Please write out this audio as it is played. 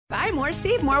Buy more,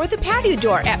 save more with a patio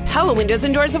door at Pella Windows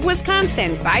and Doors of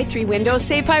Wisconsin. Buy 3 windows,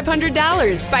 save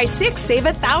 $500. Buy 6, save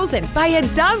 $1,000. Buy a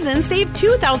dozen, save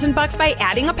 $2,000 by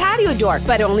adding a patio door.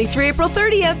 But only through April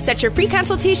 30th. Set your free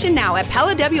consultation now at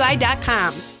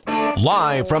PellaWI.com.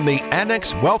 Live from the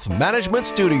Annex Wealth Management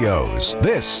Studios,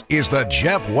 this is the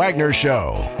Jeff Wagner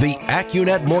Show. The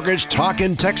AccuNet Mortgage Talk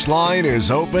and Text line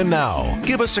is open now.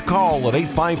 Give us a call at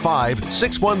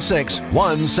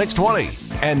 855-616-1620.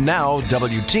 And now,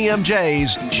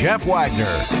 WTMJ's Jeff Wagner.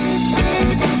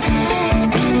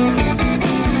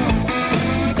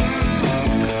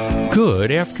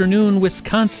 Good afternoon,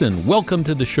 Wisconsin. Welcome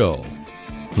to the show.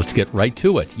 Let's get right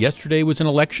to it. Yesterday was an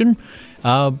election.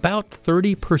 About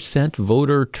 30%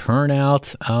 voter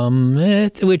turnout,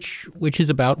 which is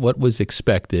about what was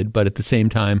expected, but at the same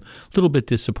time, a little bit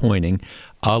disappointing.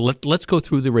 Let's go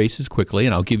through the races quickly,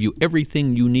 and I'll give you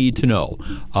everything you need to know.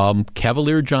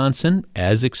 Cavalier Johnson,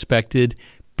 as expected,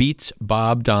 beats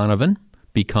Bob Donovan,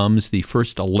 becomes the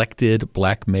first elected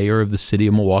black mayor of the city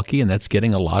of Milwaukee, and that's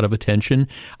getting a lot of attention.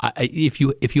 If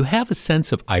you have a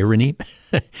sense of irony,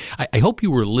 I hope you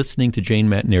were listening to Jane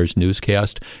Matinair's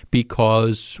newscast,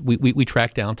 because we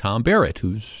tracked down Tom Barrett,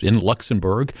 who's in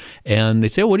Luxembourg, and they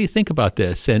say, what do you think about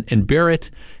this? And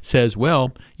Barrett says,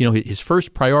 well, his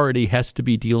first priority has to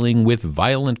be dealing with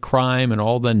violent crime and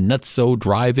all the nutso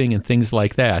driving and things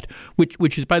like that,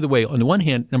 which is, by the way, on the one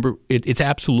hand, it's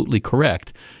absolutely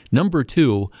correct. Number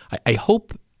two, I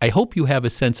hope you have a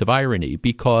sense of irony,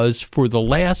 because for the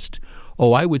last,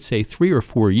 I would say 3 or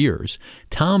 4 years,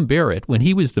 Tom Barrett, when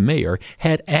he was the mayor,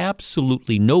 had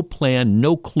absolutely no plan,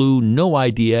 no clue, no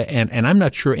idea, and I'm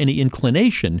not sure any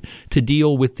inclination to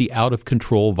deal with the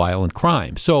out-of-control violent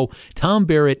crime. So Tom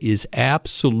Barrett is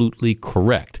absolutely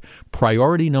correct.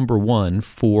 Priority number one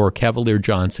for Cavalier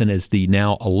Johnson as the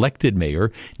now elected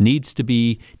mayor needs to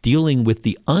be dealing with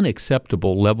the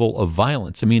unacceptable level of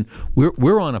violence. I mean,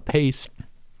 we're on a pace.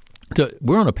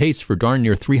 We're on a pace for darn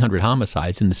near 300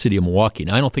 homicides in the city of Milwaukee.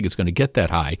 Now, I don't think it's going to get that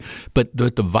high, but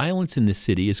the violence in this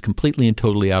city is completely and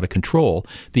totally out of control.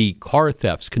 The car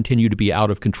thefts continue to be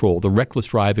out of control, the reckless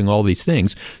driving, all these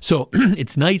things. So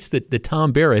it's nice that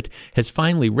Tom Barrett has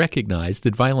finally recognized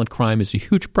that violent crime is a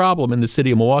huge problem in the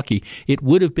city of Milwaukee. It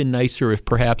would have been nicer if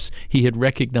perhaps he had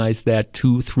recognized that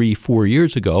 2, 3, 4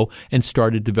 years ago and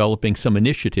started developing some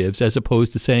initiatives, as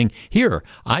opposed to saying, here,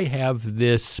 I have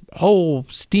this whole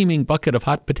steaming bucket of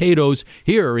hot potatoes.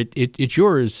 Here, it's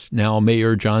yours now,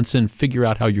 Mayor Johnson. Figure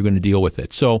out how you're going to deal with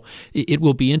it. So it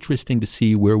will be interesting to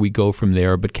see where we go from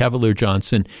there. But Cavalier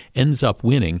Johnson ends up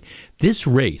winning. This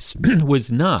race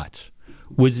was not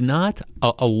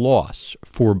a loss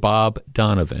for Bob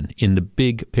Donovan in the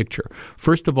big picture.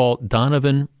 First of all,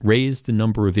 Donovan raised the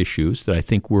number of issues that I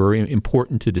think were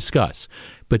important to discuss.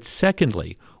 But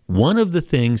secondly, one of the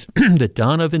things that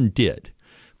Donovan did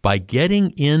by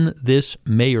getting in this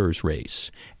mayor's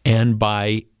race and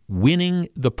by winning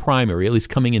the primary, at least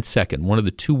coming in second, one of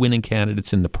the 2 winning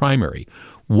candidates in the primary,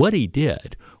 what he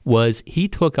did was he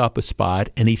took up a spot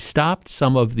and he stopped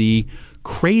some of the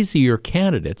crazier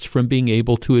candidates from being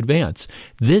able to advance.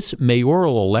 This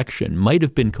mayoral election might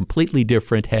have been completely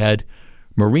different had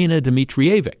Marina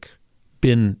Dmitrievic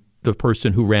been the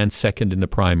person who ran second in the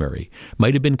primary.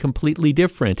 Might have been completely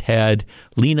different had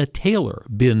Lena Taylor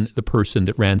been the person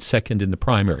that ran second in the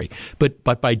primary.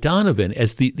 But by Donovan,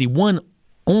 as the one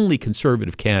only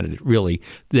conservative candidate, really,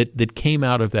 that came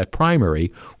out of that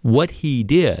primary, what he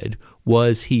did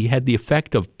was he had the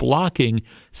effect of blocking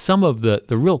some of the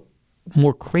real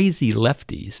more crazy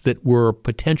lefties that were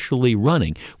potentially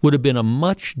running. Would have been a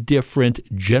much different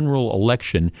general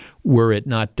election were it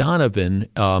not Donovan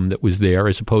that was there,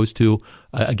 as opposed to,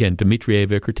 again,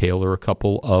 Dmitrievic or Taylor, a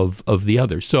couple of the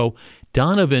others. So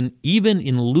Donovan, even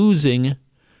in losing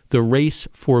the race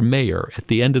for mayor at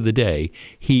the end of the day,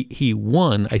 he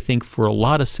won, I think, for a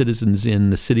lot of citizens in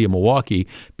the city of Milwaukee,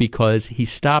 because he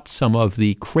stopped some of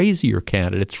the crazier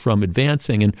candidates from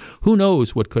advancing. And who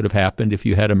knows what could have happened if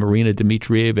you had a Marina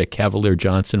Dmitrievic Cavalier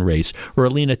Johnson race or a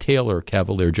Lena Taylor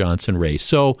Cavalier Johnson race.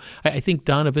 So I think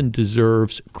Donovan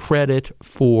deserves credit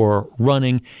for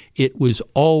running. It was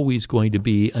always going to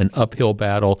be an uphill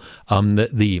battle.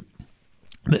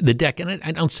 The deck, and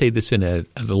I don't say this in an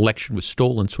election was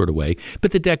stolen sort of way,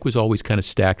 but the deck was always kind of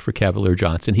stacked for Cavalier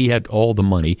Johnson. He had all the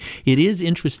money. It is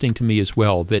interesting to me as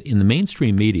well that in the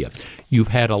mainstream media, you've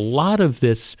had a lot of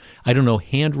this,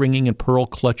 hand-wringing and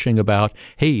pearl-clutching about,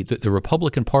 hey, the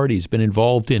Republican Party has been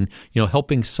involved in,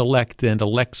 helping select and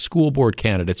elect school board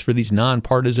candidates for these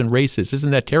nonpartisan races.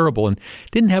 Isn't that terrible? And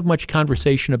didn't have much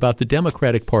conversation about the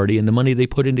Democratic Party and the money they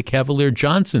put into Cavalier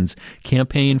Johnson's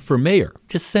campaign for mayor.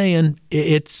 Just saying,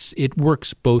 It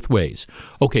works both ways.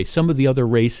 Okay, some of the other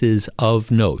races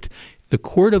of note. The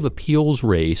Court of Appeals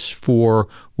race for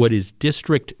what is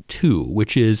District 2,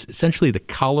 which is essentially the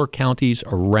collar counties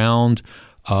around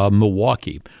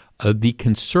Milwaukee. The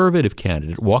conservative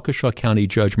candidate, Waukesha County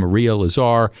Judge Maria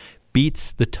Lazar,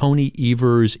 beats the Tony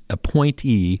Evers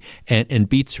appointee and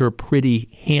beats her pretty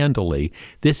handily.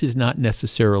 This is not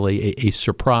necessarily a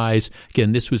surprise.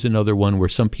 Again, this was another one where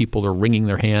some people are wringing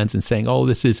their hands and saying, oh,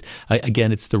 this is,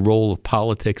 again, it's the role of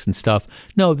politics and stuff.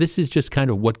 No, this is just kind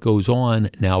of what goes on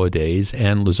nowadays,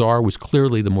 and Lazar was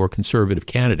clearly the more conservative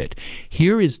candidate.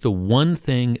 Here is the one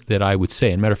thing that I would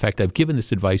say, and matter of fact, I've given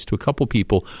this advice to a couple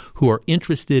people who are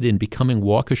interested in becoming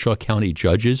Waukesha County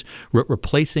judges,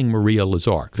 replacing Maria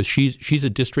Lazar, because she's a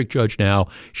district judge now.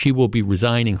 She will be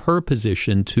resigning her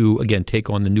position to, again, take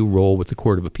on the new role with the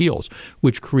Court of Appeals,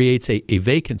 which creates a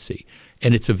vacancy.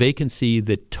 And it's a vacancy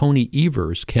that Tony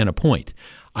Evers can appoint.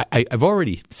 I've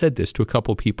already said this to a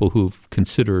couple of people who've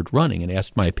considered running and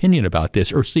asked my opinion about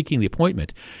this or seeking the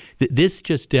appointment. This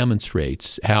just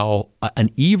demonstrates how an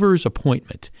Evers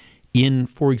appointment in,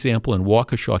 for example, in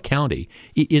Waukesha County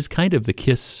is kind of the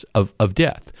kiss of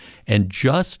death. And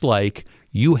just like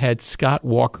you had Scott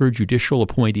Walker judicial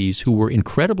appointees who were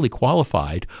incredibly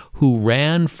qualified, who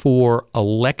ran for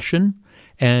election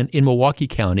and in Milwaukee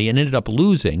County and ended up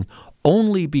losing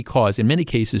only because, in many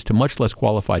cases, to much less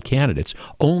qualified candidates,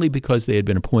 only because they had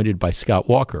been appointed by Scott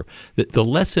Walker. The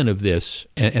lesson of this,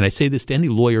 and I say this to any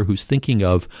lawyer who's thinking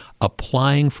of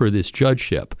applying for this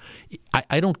judgeship,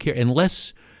 I don't care,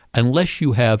 unless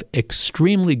you have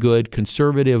extremely good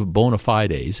conservative bona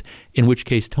fides, in which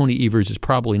case Tony Evers is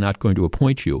probably not going to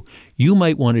appoint you, you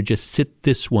might want to just sit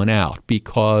this one out,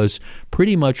 because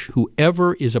pretty much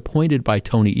whoever is appointed by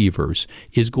Tony Evers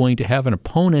is going to have an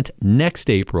opponent next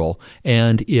April,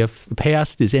 and if the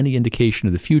past is any indication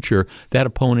of the future, that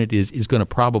opponent is going to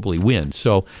probably win.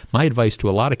 So my advice to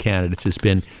a lot of candidates has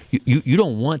been, you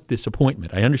don't want this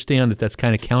appointment. I understand that that's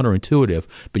kind of counterintuitive,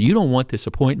 but you don't want this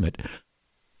appointment.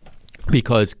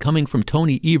 Because coming from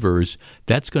Tony Evers,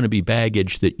 that's going to be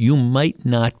baggage that you might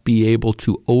not be able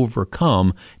to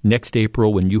overcome next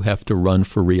April when you have to run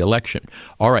for re-election.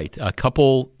 All right, a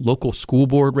couple local school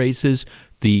board races.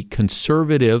 The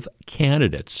conservative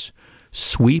candidates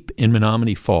sweep in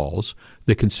Menominee Falls.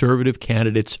 The conservative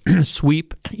candidates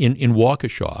sweep in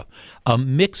Waukesha.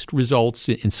 Mixed results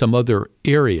in some other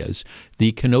areas.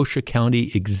 The Kenosha County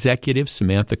executive,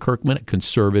 Samantha Kirkman, a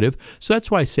conservative. So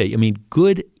that's why I say,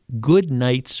 good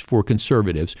nights for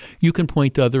conservatives. You can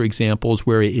point to other examples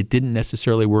where it didn't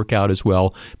necessarily work out as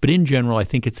well, but in general, I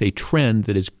think it's a trend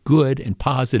that is good and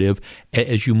positive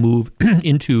as you move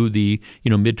into the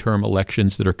midterm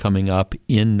elections that are coming up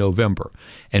in November.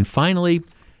 And finally,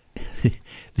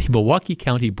 the Milwaukee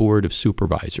County Board of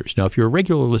Supervisors. Now, if you're a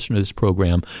regular listener to this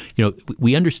program,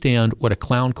 we understand what a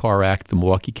clown car act the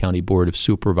Milwaukee County Board of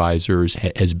Supervisors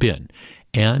has been.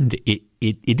 And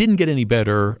it didn't get any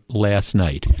better last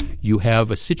night. You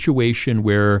have a situation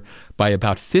where by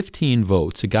about 15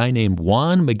 votes, a guy named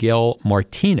Juan Miguel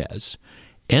Martinez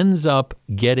ends up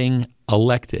getting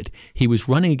elected. He was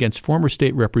running against former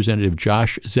state representative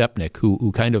Josh Zepnick,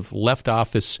 who kind of left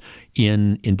office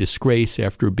in disgrace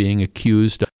after being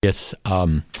accused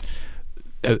of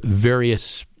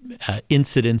various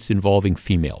incidents involving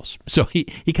females. So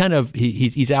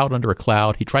he's out under a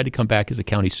cloud. He tried to come back as a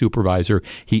county supervisor.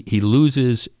 He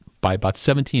loses by about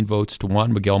 17 votes to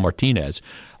Juan Miguel Martinez,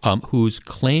 whose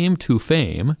claim to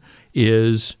fame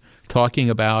is talking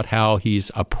about how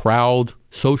he's a proud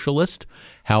socialist,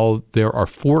 how there are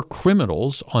 4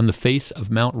 criminals on the face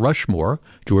of Mount Rushmore: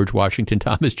 George Washington,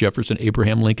 Thomas Jefferson,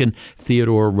 Abraham Lincoln,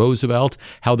 Theodore Roosevelt,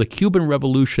 how the Cuban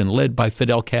Revolution led by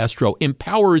Fidel Castro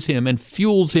empowers him and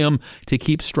fuels him to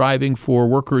keep striving for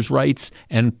workers' rights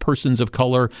and persons of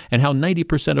color, and how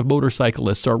 90% of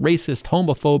motorcyclists are racist,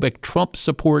 homophobic,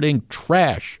 Trump-supporting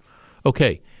trash.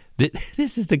 Okay.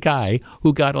 This is the guy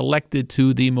who got elected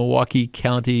to the Milwaukee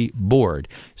County Board.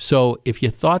 So if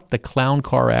you thought the Clown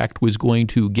Car Act was going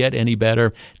to get any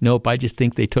better, nope, I just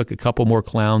think they took a couple more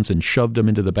clowns and shoved them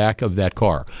into the back of that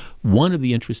car. One of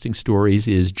the interesting stories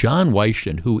is John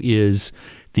Weishen, who is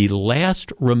the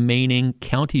last remaining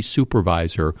county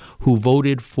supervisor who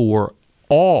voted for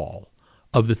all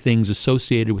of the things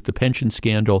associated with the pension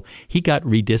scandal. He got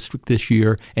redistricted this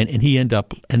year, and he ended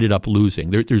up losing.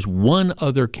 There's one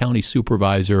other county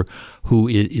supervisor who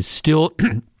is still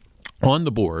on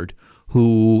the board,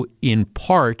 who in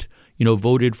part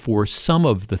voted for some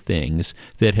of the things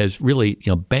that has really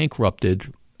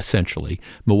bankrupted essentially,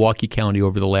 Milwaukee County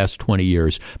over the last 20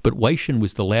 years. But Weishen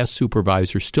was the last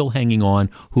supervisor still hanging on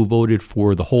who voted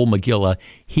for the whole Megillah.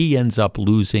 He ends up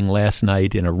losing last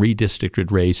night in a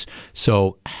redistricted race.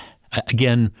 So,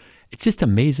 again, it's just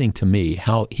amazing to me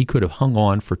how he could have hung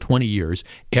on for 20 years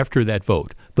after that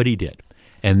vote, but he did.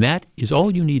 And that is all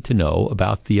you need to know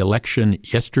about the election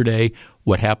yesterday.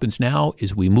 What happens now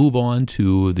is we move on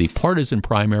to the partisan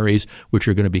primaries, which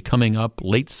are going to be coming up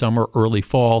late summer, early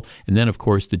fall, and then, of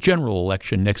course, the general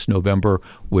election next November,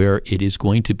 where it is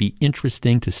going to be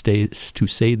interesting to say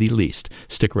the least.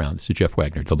 Stick around. This is Jeff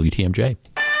Wagner, WTMJ.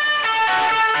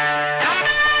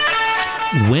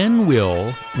 When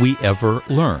will we ever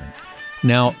learn?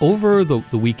 Now, over the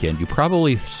weekend, you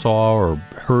probably saw or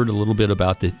heard a little bit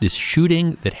about this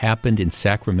shooting that happened in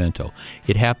Sacramento.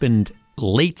 It happened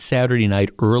late Saturday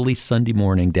night, early Sunday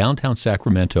morning, downtown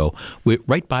Sacramento,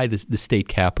 right by the state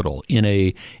capitol, in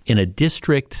a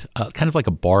district, kind of like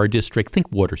a bar district.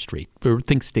 Think Water Street, or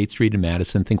think State Street in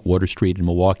Madison, think Water Street in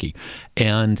Milwaukee.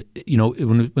 And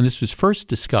when this was first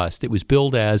discussed, it was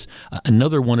billed as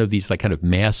another one of these like kind of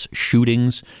mass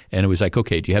shootings. And it was like,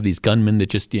 okay, do you have these gunmen that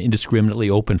just indiscriminately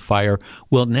open fire?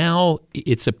 Well, now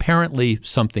it's apparently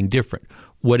something different.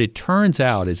 What it turns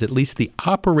out is, at least the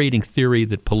operating theory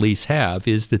that police have,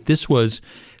 is that this was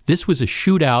a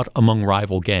shootout among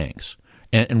rival gangs.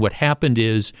 And what happened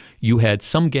is you had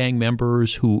some gang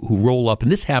members who roll up,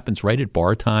 and this happens right at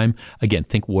bar time. Again,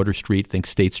 think Water Street, think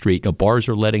State Street. Bars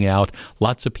are letting out,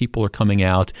 lots of people are coming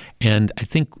out, and I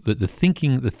think the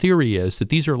theory is that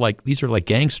these are like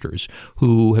gangsters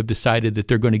who have decided that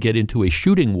they're going to get into a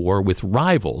shooting war with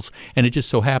rivals, and it just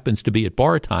so happens to be at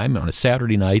bar time on a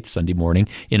Saturday night, Sunday morning,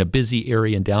 in a busy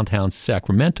area in downtown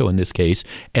Sacramento in this case,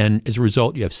 and as a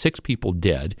result, you have 6 people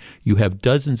dead, you have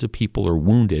dozens of people are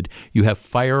wounded, you have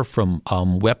fire from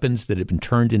weapons that had been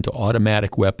turned into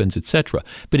automatic weapons, etc.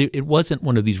 But it wasn't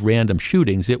one of these random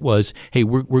shootings. It was, hey,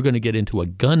 we're going to get into a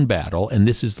gun battle, and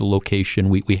this is the location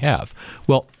we have.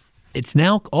 Well, it's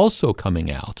now also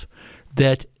coming out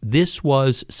that this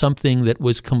was something that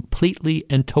was completely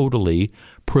and totally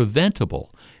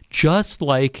preventable, just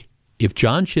like if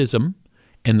John Chisholm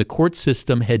and the court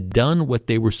system had done what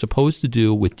they were supposed to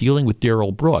do with dealing with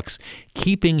Darrell Brooks,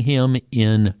 keeping him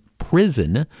in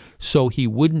prison so he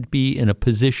wouldn't be in a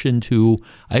position to,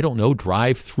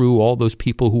 drive through all those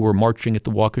people who were marching at the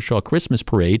Waukesha Christmas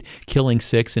parade, killing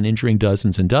 6 and injuring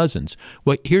dozens and dozens.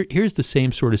 Well, here's the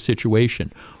same sort of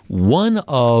situation. One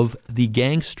of the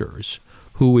gangsters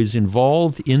who is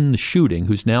involved in the shooting,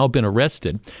 who's now been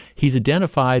arrested, he's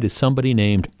identified as somebody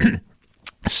named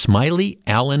Smiley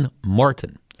Allen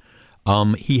Martin.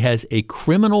 He has a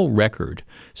criminal record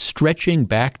stretching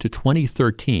back to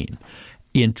 2013.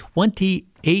 In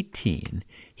 2018,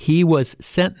 he was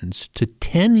sentenced to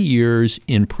 10 years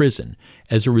in prison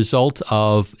as a result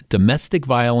of domestic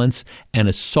violence and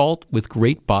assault with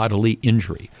great bodily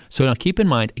injury. So now keep in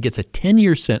mind, he gets a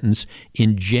 10-year sentence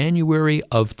in January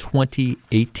of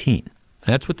 2018.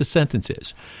 That's what the sentence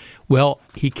is. Well,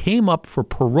 he came up for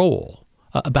parole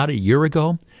about a year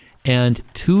ago, and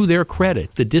to their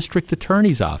credit, the district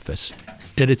attorney's office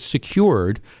that it's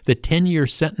secured the 10-year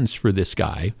sentence for this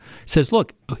guy says,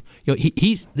 look,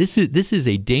 this is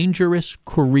a dangerous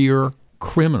career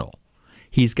criminal.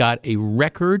 He's got a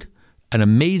record, an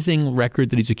amazing record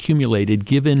that he's accumulated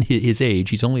given his age.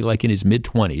 He's only like in his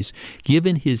mid-20s.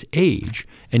 Given his age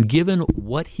and given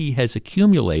what he has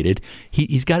accumulated,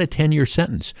 he's got a 10-year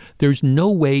sentence. There's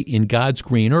no way in God's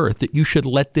green earth that you should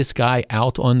let this guy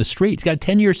out on the street. He's got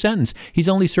a 10-year sentence. He's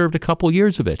only served a couple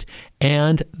years of it.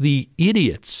 And the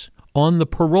idiots on the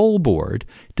parole board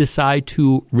decide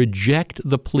to reject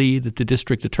the plea that the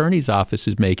district attorney's office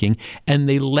is making, and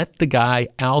they let the guy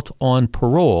out on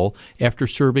parole after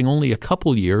serving only a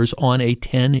couple years on a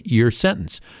 10-year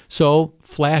sentence. So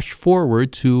flash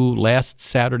forward to last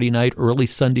Saturday night, early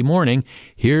Sunday morning.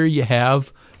 Here you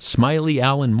have Smiley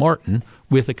Allen Martin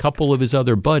with a couple of his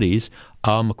other buddies.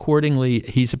 Accordingly,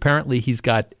 he's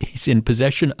in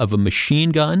possession of a machine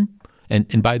gun.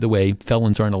 And by the way,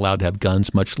 felons aren't allowed to have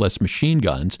guns, much less machine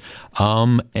guns.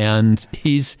 And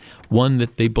he's one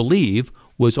that they believe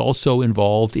was also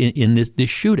involved in this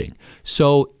shooting.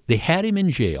 So they had him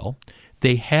in jail.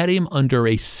 They had him under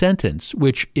a sentence,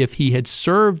 which if he had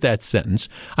served that sentence,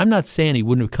 I'm not saying he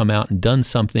wouldn't have come out and done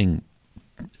something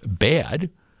bad,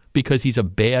 because he's a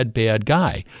bad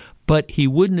guy. but he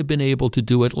wouldn't have been able to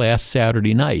do it last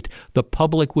Saturday night. The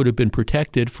public would have been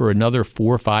protected for another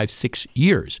 4, 5, 6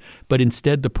 years. But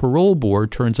instead, the parole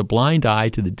board turns a blind eye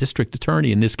to the district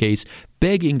attorney, in this case,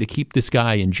 begging to keep this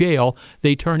guy in jail.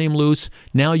 They turn him loose.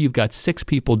 Now you've got 6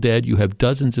 people dead. You have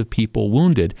dozens of people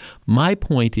wounded. My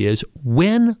point is,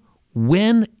 when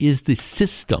is the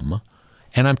system,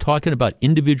 and I'm talking about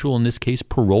individual, in this case,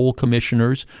 parole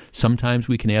commissioners. Sometimes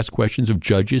we can ask questions of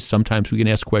judges. Sometimes we can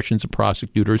ask questions of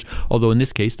prosecutors, although in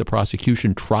this case, the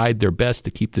prosecution tried their best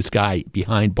to keep this guy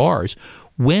behind bars.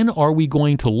 When are we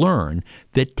going to learn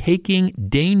that taking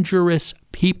dangerous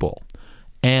people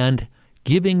and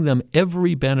giving them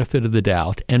every benefit of the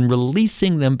doubt and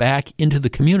releasing them back into the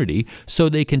community so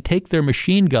they can take their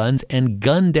machine guns and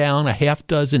gun down a half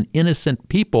dozen innocent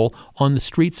people on the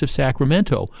streets of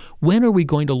Sacramento? When are we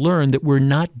going to learn that we're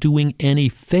not doing any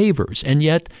favors? And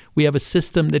yet we have a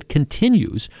system that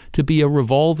continues to be a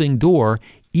revolving door,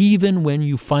 even when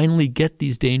you finally get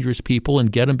these dangerous people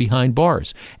and get them behind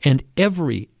bars. And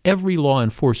every law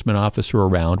enforcement officer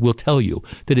around will tell you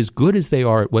that as good as they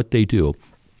are at what they do,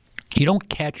 you don't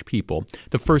catch people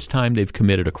the first time they've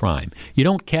committed a crime. You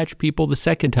don't catch people the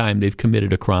second time they've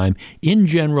committed a crime. In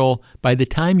general, by the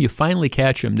time you finally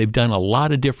catch them, they've done a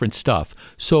lot of different stuff.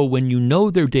 So when you know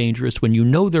they're dangerous, when you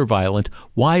know they're violent,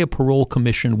 why a parole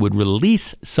commission would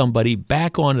release somebody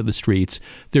back onto the streets,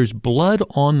 there's blood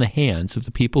on the hands of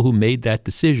the people who made that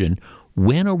decision.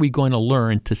 When are we going to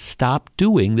learn to stop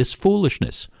doing this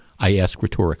foolishness? I ask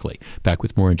rhetorically. Back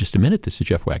with more in just a minute. This is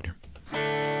Jeff Wagner.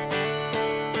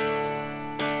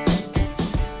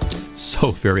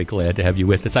 So very glad to have you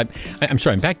with us. I'm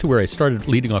sorry, I'm back to where I started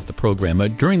leading off the program.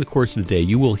 During the course of the day,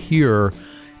 you will hear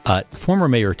former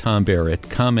Mayor Tom Barrett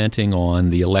commenting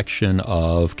on the election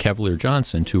of Cavalier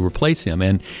Johnson to replace him.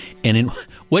 And in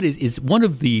what is one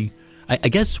of the, I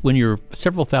guess when you're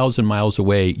several thousand miles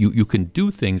away, you can do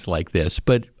things like this.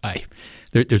 But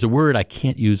there's a word I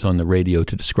can't use on the radio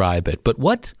to describe it. But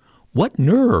what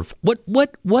nerve?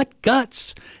 What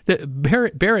guts?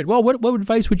 Barrett, well, what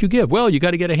advice would you give? Well, you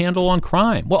got to get a handle on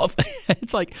crime. Well,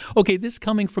 it's like, okay, this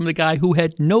coming from the guy who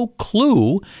had no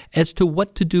clue as to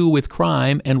what to do with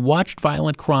crime and watched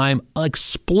violent crime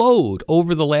explode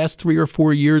over the last 3 or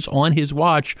 4 years on his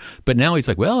watch. But now he's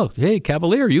like, well, hey,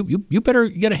 Cavalier, you better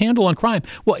get a handle on crime.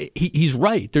 Well, he's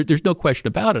right. There's no question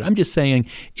about it. I'm just saying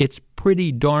it's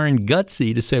pretty darn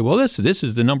gutsy to say, well, this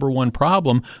is the number one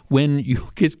problem when you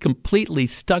get completely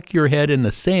stuck your head in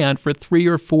the sand for 3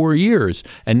 or 4 years.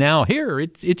 And now here,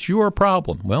 it's your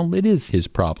problem. Well, it is his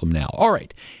problem now. All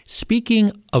right.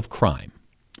 Speaking of crime,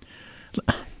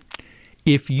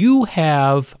 if you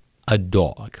have a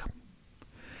dog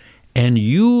and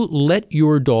you let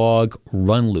your dog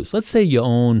run loose, let's say you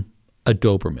own a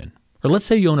Doberman, or let's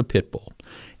say you own a pit bull,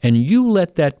 and you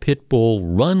let that pit bull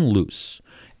run loose,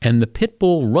 and the pit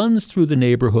bull runs through the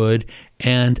neighborhood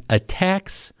and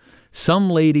attacks some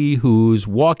lady who's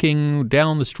walking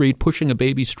down the street pushing a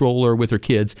baby stroller with her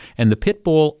kids, and the pit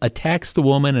bull attacks the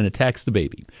woman and attacks the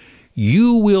baby.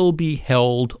 You will be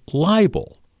held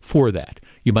liable for that.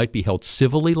 You might be held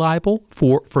civilly liable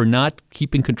for not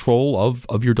keeping control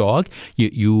of your dog.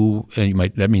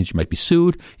 That means you might be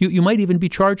sued. You might even be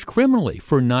charged criminally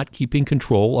for not keeping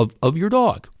control of your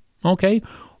dog. Okay?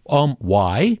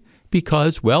 Why?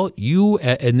 Because, well, you,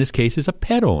 in this case as a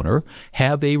pet owner,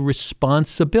 have a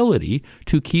responsibility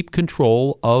to keep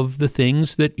control of the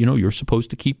things that, you're supposed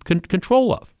to keep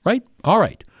control of, right? All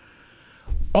right.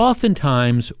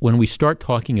 Oftentimes, when we start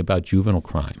talking about juvenile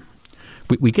crime,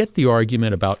 we get the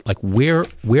argument about, like, where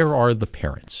are the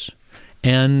parents?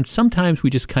 And sometimes we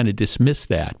just kind of dismiss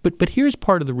that. But here's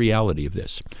part of the reality of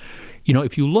this.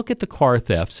 If you look at the car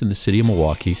thefts in the city of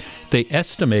Milwaukee, they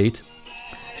estimate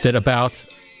that about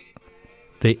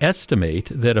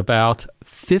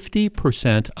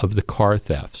 50% of the car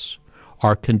thefts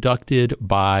are conducted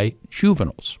by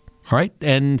juveniles. All right,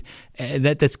 and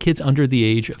that's kids under the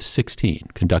age of 16,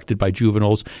 conducted by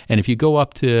juveniles. And if you go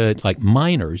up to like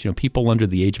minors, people under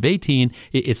the age of 18,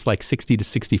 it's like 60 to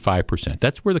 65%.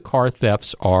 That's where the car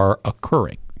thefts are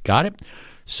occurring. Got it?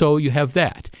 So you have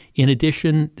that. In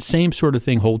addition, same sort of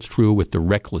thing holds true with the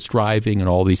reckless driving and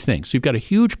all these things. So you've got a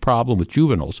huge problem with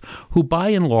juveniles who, by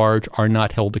and large, are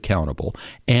not held accountable.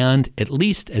 And at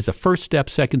least as a first step,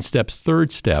 second step,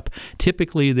 third step,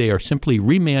 typically they are simply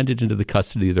remanded into the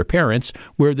custody of their parents,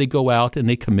 where they go out and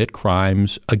they commit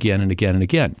crimes again and again and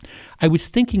again. I was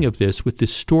thinking of this with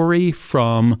this story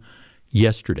from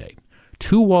yesterday.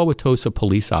 2 Wauwatosa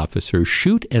police officers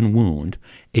shoot and wound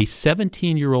a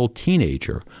 17-year-old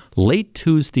teenager late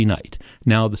Tuesday night.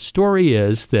 Now, the story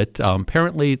is that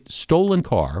apparently stolen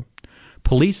car,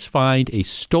 Police find a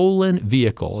stolen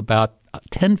vehicle about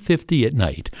 10:50 at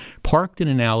night, parked in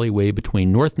an alleyway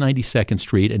between North 92nd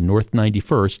Street and North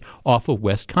 91st off of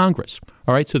West Congress.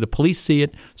 All right, so the police see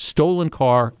it, stolen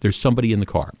car, there's somebody in the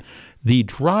car. The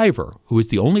driver, who is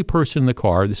the only person in the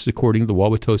car, this is according to the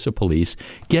Wauwatosa police,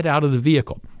 get out of the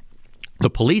vehicle. The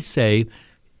police say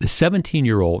the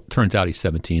 17-year-old, turns out he's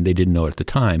 17, they didn't know it at the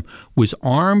time, was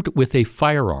armed with a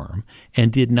firearm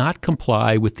and did not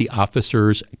comply with the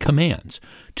officer's commands.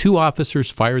 2 officers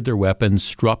fired their weapons,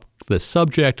 struck the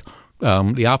subject.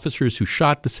 The officers who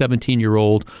shot the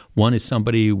 17-year-old, one is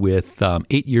somebody with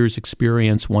 8 years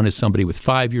experience, one is somebody with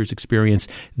 5 years experience.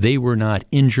 They were not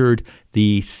injured.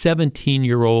 The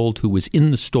 17-year-old who was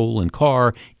in the stolen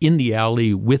car in the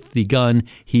alley with the gun,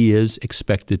 he is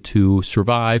expected to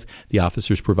survive. The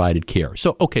officers provided care.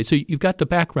 So you've got the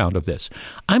background of this.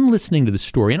 I'm listening to the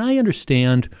story, and I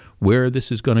understand where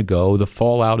this is going to go. The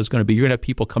fallout is going to be, you're going to have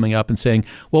people coming up and saying,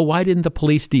 well, why didn't the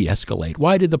police de-escalate?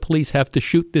 Why did the police have to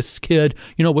shoot this kid?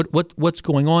 You know, what's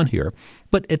going on here?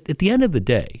 But at the end of the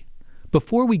day,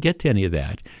 before we get to any of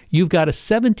that, you've got a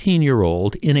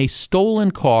 17-year-old in a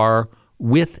stolen car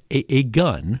with a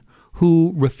gun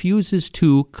who refuses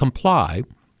to comply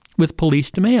with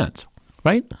police demands,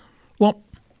 right? Well,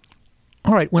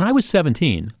 all right, when I was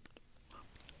 17,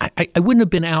 I wouldn't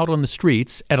have been out on the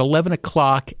streets at 11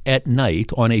 o'clock at night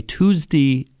on a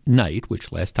Tuesday night,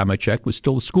 which last time I checked was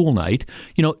still a school night,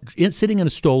 sitting in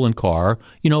a stolen car,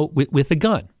 with a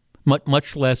gun,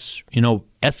 much less,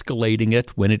 escalating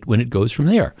it when it goes from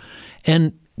there.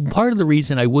 And part of the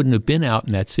reason I wouldn't have been out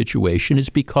in that situation is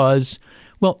because,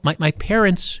 well, my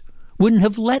parents wouldn't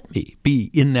have let me be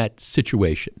in that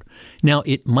situation. Now,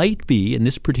 it might be in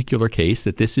this particular case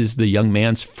that this is the young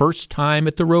man's first time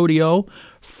at the rodeo,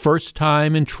 first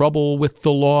time in trouble with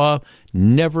the law,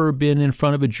 never been in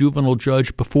front of a juvenile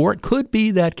judge before. It could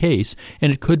be that case,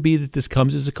 and it could be that this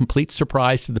comes as a complete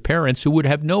surprise to the parents who would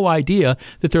have no idea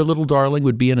that their little darling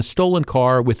would be in a stolen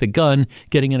car with a gun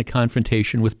getting in a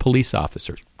confrontation with police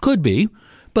officers. Could be.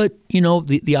 But,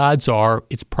 the odds are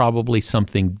it's probably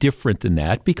something different than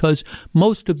that, because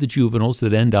most of the juveniles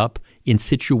that end up in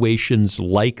situations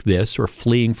like this or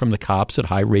fleeing from the cops at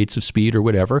high rates of speed or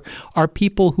whatever are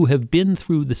people who have been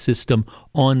through the system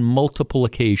on multiple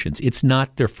occasions. It's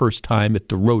not their first time at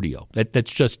the rodeo.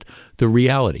 That's just the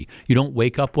reality. You don't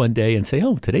wake up one day and say,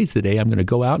 oh, today's the day I'm going to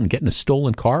go out and get in a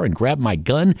stolen car and grab my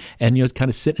gun and kind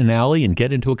of sit in an alley and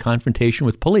get into a confrontation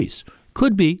with police.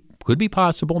 Could be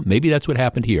possible. Maybe that's what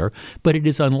happened here, but it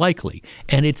is unlikely.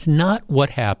 And it's not what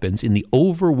happens in the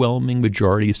overwhelming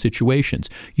majority of situations.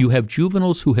 You have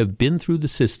juveniles who have been through the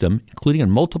system, including on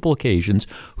multiple occasions,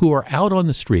 who are out on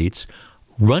the streets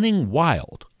running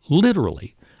wild,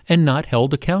 literally, and not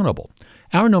held accountable.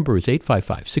 Our number is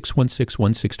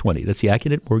 855-616-1620. That's the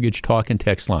Accunet Mortgage Talk and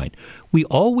Text line. We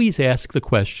always ask the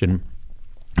question,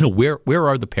 where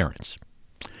are the parents?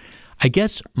 I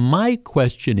guess my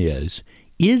question is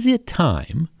it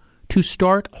time to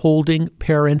start holding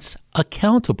parents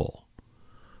accountable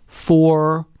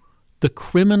for the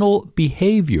criminal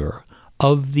behavior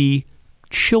of the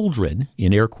children,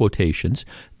 in air quotations,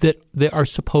 that they are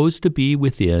supposed to be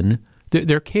within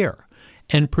their care?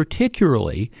 And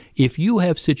particularly if you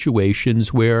have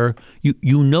situations where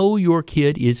you know your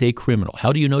kid is a criminal.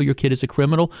 How do you know your kid is a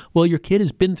criminal? Well, your kid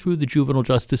has been through the juvenile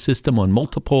justice system on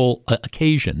multiple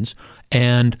occasions,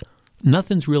 and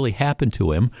nothing's really happened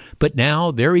to him, but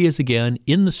now there he is again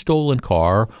in the stolen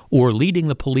car or leading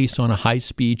the police on a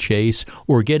high-speed chase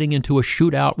or getting into a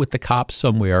shootout with the cops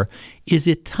somewhere. Is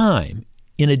it time,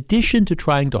 in addition to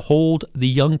trying to hold the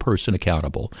young person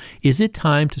accountable, is it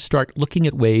time to start looking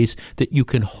at ways that you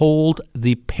can hold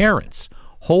the parents,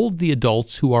 hold the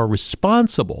adults who are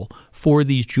responsible for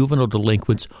these juvenile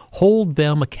delinquents, hold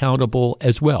them accountable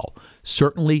as well?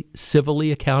 Certainly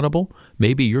civilly accountable.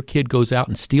 Maybe your kid goes out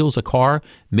and steals a car.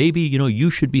 Maybe, you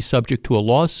should be subject to a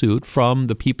lawsuit from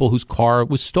the people whose car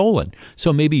was stolen.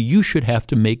 So maybe you should have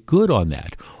to make good on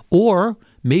that. Or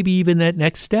maybe even that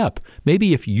next step.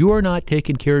 Maybe if you're not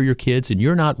taking care of your kids and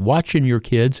you're not watching your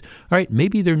kids, all right,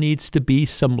 maybe there needs to be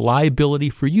some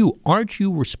liability for you. Aren't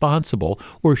you responsible,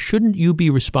 or shouldn't you be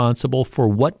responsible for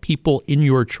what people in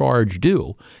your charge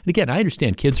do? And again, I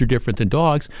understand kids are different than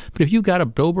dogs, but if you've got a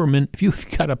Doberman, if you've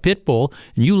got a pit bull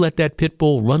and you let that pit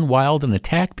bull run wild and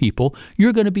attack people,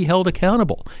 you're going to be held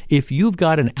accountable. If you've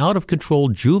got an out-of-control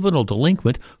juvenile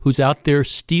delinquent who's out there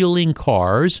stealing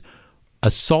cars,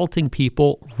 assaulting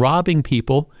people, robbing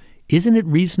people, isn't it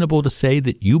reasonable to say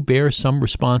that you bear some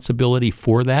responsibility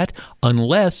for that,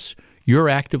 unless you're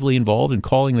actively involved in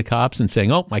calling the cops and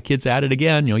saying, oh, my kid's at it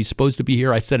again. He's supposed to be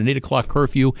here. I set an 8 o'clock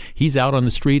curfew. He's out on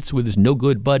the streets with his no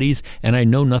good buddies, and I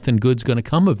know nothing good's going to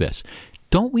come of this.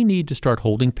 Don't we need to start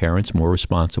holding parents more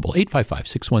responsible?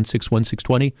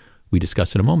 855-616-1620. We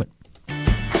discuss in a moment.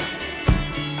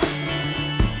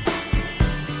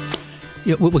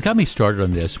 Yeah, what got me started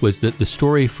on this was the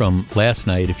story from last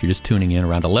night. If you're just tuning in,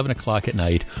 around 11 o'clock at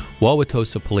night,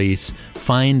 Wauwatosa police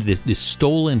find this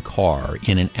stolen car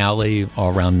in an alley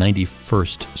around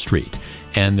 91st Street.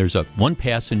 And there's one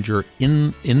passenger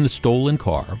in the stolen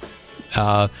car.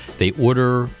 They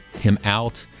order him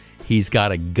out. He's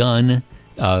got a gun.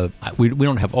 We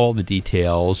don't have all the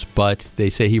details, but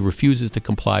they say he refuses to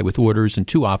comply with orders, and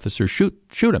 2 officers shoot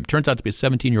him. Turns out to be a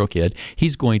 17-year-old kid.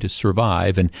 He's going to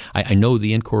survive, and I know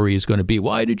the inquiry is going to be,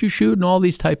 why did you shoot, and all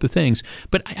these type of things.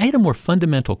 But I had a more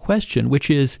fundamental question, which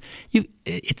is,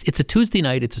 it's a Tuesday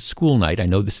night, it's a school night. I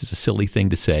know this is a silly thing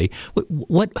to say.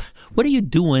 What are you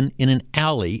doing in an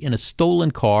alley in a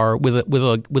stolen car with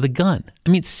a gun? I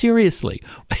mean, seriously.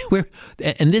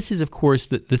 And this is, of course,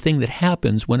 the thing that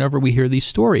happens whenever we hear these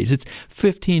stories. It's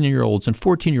 15-year-olds and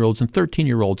 14-year-olds and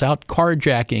 13-year-olds out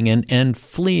carjacking and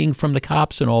fleeing from the cops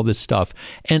and all this stuff.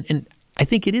 And I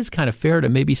think it is kind of fair to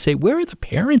maybe say, where are the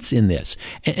parents in this?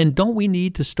 And don't we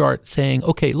need to start saying,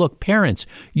 okay, look, parents,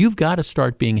 you've got to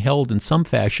start being held in some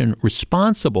fashion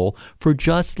responsible for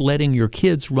just letting your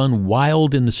kids run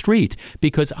wild in the street,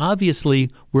 because obviously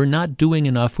we're not doing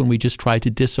enough when we just try to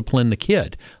discipline the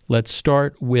kid. Let's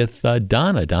start with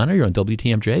Donna. Donna, you're on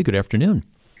WTMJ. Good afternoon.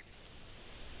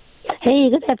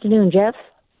 Hey, good afternoon, Jeff.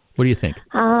 What do you think?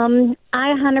 I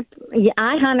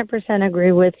 100%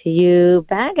 agree with you.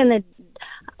 Back in the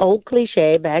old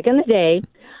cliche, back in the day,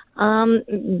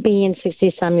 being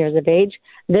 60-some years of age,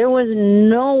 there was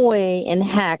no way in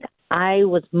heck I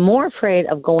was more afraid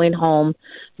of going home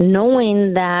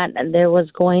knowing that there was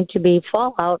going to be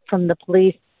fallout from the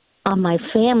police on my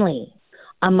family,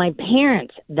 on my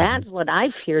parents. That's what I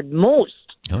feared most.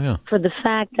 Oh, yeah. For the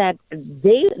fact that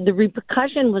the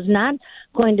repercussion was not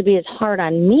going to be as hard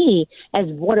on me as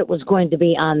what it was going to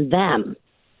be on them.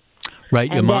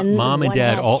 Right, your mom and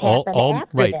dad,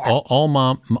 all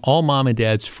mom and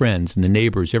dad's friends and the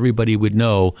neighbors, everybody would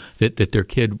know that their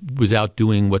kid was out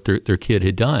doing what their kid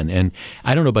had done. And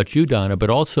I don't know about you, Donna,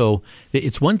 but also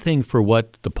it's one thing for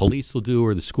what the police will do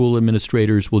or the school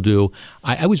administrators will do.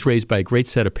 I was raised by a great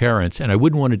set of parents, and I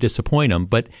wouldn't want to disappoint them,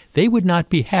 but they would not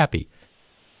be happy.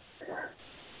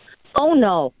 Oh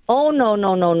no!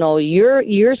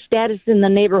 Your status in the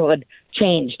neighborhood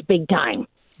changed big time.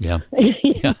 Yeah.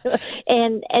 Yeah.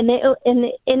 and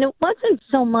it wasn't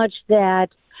so much that,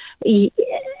 you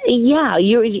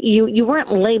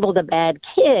weren't labeled a bad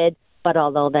kid, but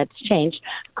although that's changed,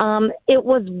 it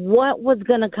was what was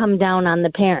going to come down on the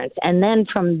parents, and then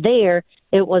from there,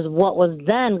 it was what was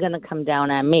then going to come down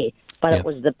on me. But It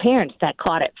was the parents that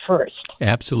caught it first.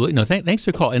 Absolutely. No, thanks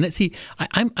for calling. And see,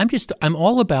 I'm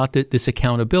all about this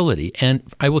accountability. And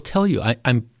I will tell you,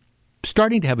 I'm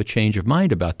starting to have a change of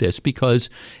mind about this, because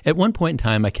at one point in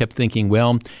time I kept thinking,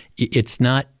 well, it's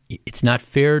not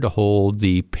fair to hold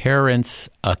the parents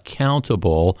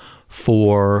accountable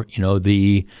for,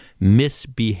 the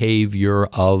misbehavior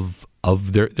of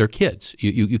their kids.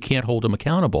 You can't hold them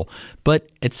accountable.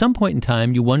 But at some point in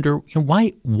time, you wonder,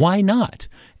 why not?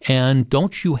 And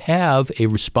don't you have a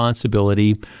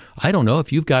responsibility? I don't know,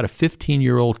 if you've got a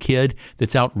 15-year-old kid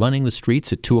that's out running the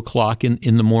streets at 2 o'clock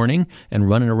in the morning and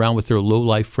running around with their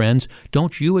low-life friends,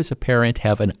 don't you as a parent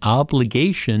have an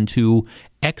obligation to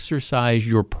exercise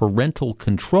your parental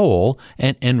control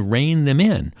and rein them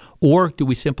in? Or do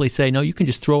we simply say, no, you can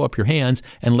just throw up your hands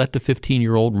and let the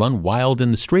 15-year-old run wild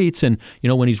in the streets, and,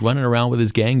 when he's running around with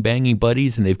his gang-banging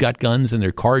buddies and they've got guns and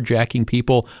they're carjacking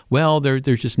people, well,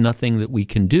 there's just nothing that we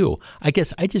can do. I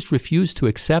guess I just refuse to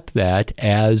accept that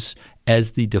as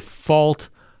the default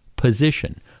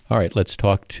position. All right, let's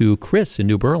talk to Chris in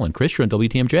New Berlin. Chris, you're on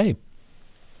WTMJ.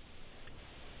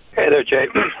 Hey there, Jay.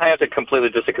 I have to completely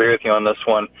disagree with you on this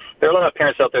one. There are a lot of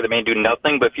parents out there that may do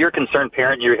nothing, but if you're a concerned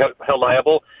parent, you're held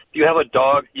liable. If you have a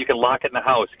dog, you can lock it in the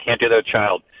house. You can't do that with a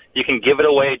child. You can give it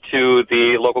away to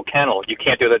the local kennel. You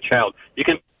can't do that with a child. You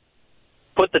can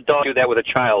put the dog, do that with a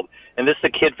child. And this is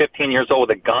a kid 15 years old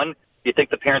with a gun. You think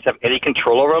the parents have any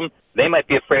control over them? They might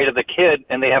be afraid of the kid,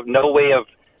 and they have no way of,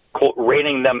 quote,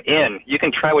 reining them in. You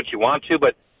can try what you want to,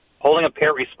 but holding a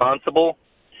parent responsible,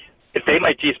 if they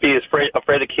might just be afraid of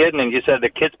the kid, and you said the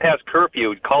kid's past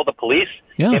curfew, call the police.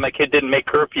 Yeah. Hey, my kid didn't make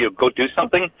curfew. Go do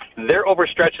something. They're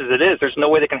overstretched as it is. There's no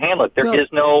way they can handle it. There is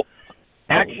no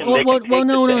action.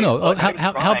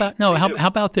 No. How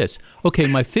about this? Okay,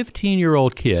 my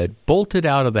 15-year-old kid bolted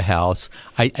out of the house.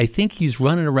 I think he's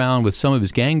running around with some of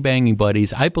his gangbanging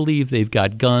buddies. I believe they've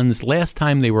got guns. Last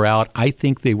time they were out, I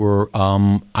think they were.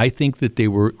 I think that they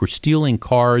were stealing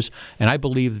cars, and I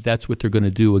believe that that's what they're going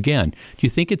to do again. Do you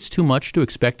think it's too much to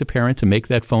expect a parent to make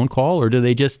that phone call, or do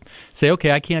they just say,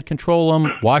 "Okay, I can't control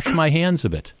them. Wash my hands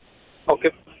of it"?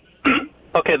 Okay.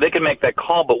 Okay, they can make that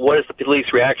call, but what is the police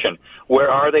reaction? Where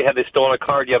are they? Have they stolen a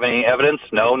car? Do you have any evidence?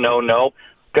 No.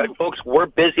 God, folks, we're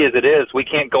busy as it is. We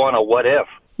can't go on a what if.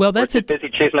 Well, that's we're busy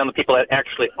chasing down the people that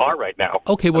actually are right now.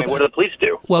 Okay, well, what do the police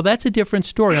do? Well, that's a different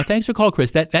story. Now, thanks for calling, Chris.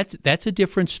 That's a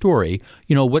different story.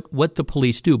 You know what the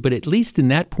police do, but at least in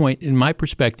that point, in my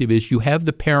perspective, is you have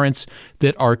the parents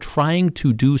that are trying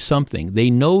to do something.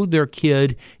 They know their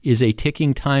kid is a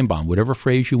ticking time bomb, whatever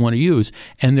phrase you want to use,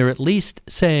 and they're at least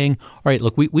saying, "All right,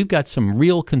 look, we've got some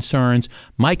real concerns.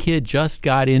 My kid just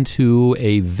got into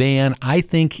a van. I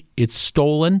think it's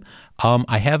stolen."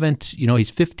 I haven't, he's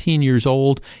 15 years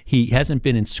old. He hasn't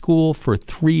been in school for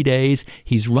 3 days.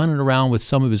 He's running around with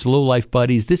some of his low-life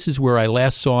buddies. This is where I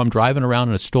last saw him driving around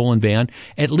in a stolen van.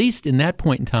 At least in that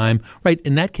point in time, right,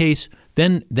 in that case,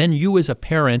 then you as a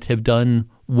parent have done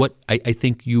what I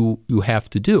think you have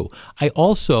to do. I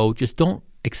also just don't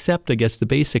accept, I guess, the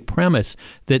basic premise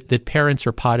that parents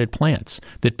are potted plants,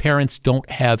 that parents don't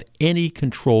have any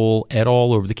control at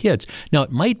all over the kids. Now,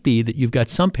 it might be that you've got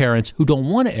some parents who don't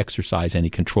want to exercise any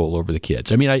control over the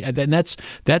kids. I mean, and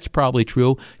that's probably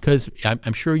true, because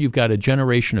I'm sure you've got a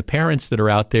generation of parents that are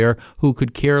out there who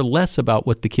could care less about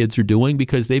what the kids are doing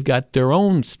because they've got their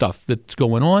own stuff that's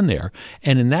going on there.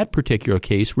 And in that particular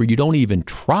case where you don't even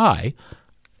try,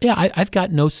 yeah, I've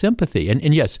got no sympathy.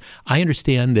 And yes, I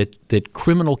understand that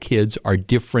criminal kids are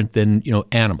different than,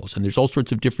 animals, and there's all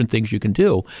sorts of different things you can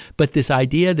do. But this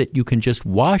idea that you can just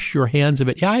wash your hands of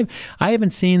it, I haven't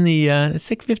seen the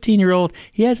sick 15-year-old.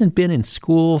 He hasn't been in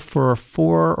school for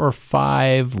 4 or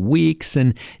 5 weeks.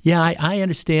 And yeah, I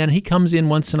understand. He comes in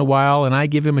once in a while, and I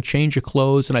give him a change of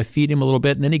clothes, and I feed him a little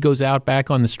bit, and then he goes out back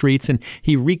on the streets, and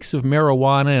he reeks of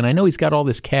marijuana. And I know he's got all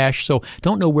this cash, so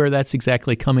don't know where that's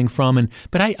exactly coming from.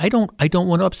 But I don't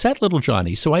want to upset little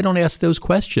Johnny, so I don't ask those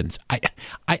questions.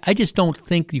 I just don't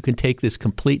think you can take this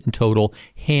complete and total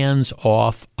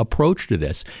hands-off approach to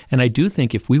this. And I do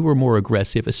think if we were more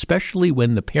aggressive, especially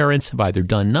when the parents have either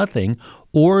done nothing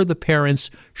or the parents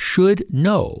should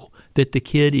know that the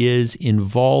kid is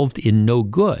involved in no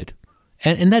good.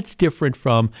 And that's different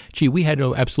from, we had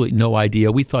absolutely no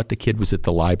idea. We thought the kid was at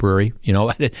the library,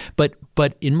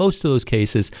 But in most of those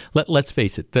cases, let's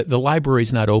face it, the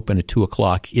library's not open at 2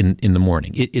 o'clock in the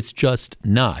morning. It's just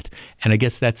not. And I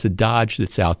guess that's a dodge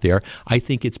that's out there. I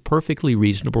think it's perfectly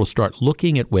reasonable to start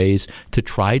looking at ways to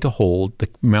try to hold the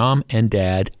mom and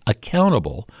dad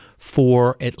accountable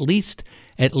for at least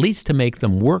to make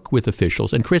them work with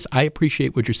officials. And Chris, I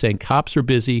appreciate what you're saying. Cops are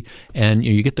busy, and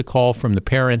you get the call from the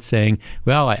parents saying,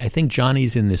 well, I think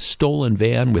Johnny's in this stolen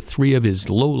van with 3 of his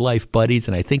low-life buddies,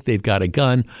 and I think they've got a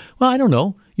gun. Well, I don't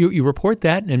know. You report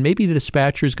that, and maybe the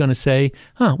dispatcher is going to say,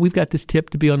 we've got this tip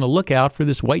to be on the lookout for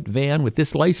this white van with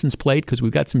this license plate because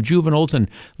we've got some juveniles, and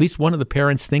at least one of the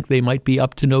parents think they might be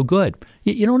up to no good.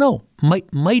 You don't know.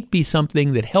 Might be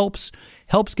something that helps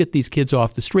get these kids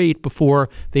off the street before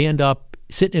they end up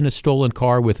sitting in a stolen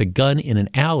car with a gun in an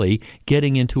alley,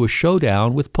 getting into a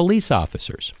showdown with police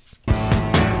officers.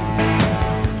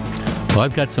 Well,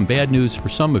 I've got some bad news for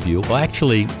some of you. Well,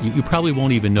 actually, you probably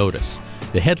won't even notice.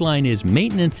 The headline is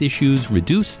Maintenance Issues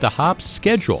Reduce the HOPS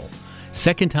Schedule.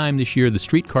 Second time this year, the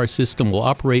streetcar system will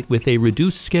operate with a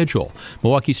reduced schedule.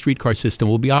 Milwaukee's streetcar system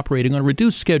will be operating on a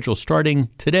reduced schedule starting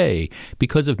today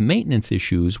because of maintenance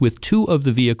issues with 2 of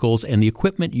the vehicles and the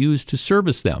equipment used to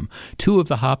service them. 2 of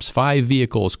the HOPS 5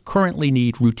 vehicles currently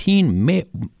need routine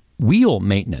wheel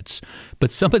maintenance,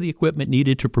 but some of the equipment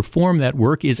needed to perform that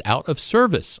work is out of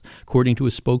service. According to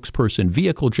a spokesperson,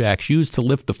 vehicle jacks used to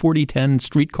lift the 4010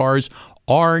 streetcars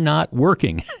are not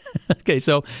working.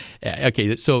 So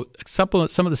some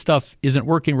of the stuff isn't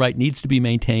working right, needs to be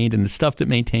maintained, and the stuff that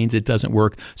maintains it doesn't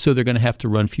work, so they're going to have to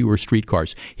run fewer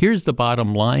streetcars. Here's the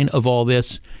bottom line of all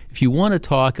this. If you want to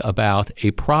talk about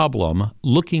a problem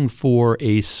looking for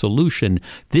a solution,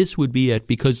 this would be it,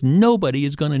 because nobody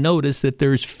is going to notice that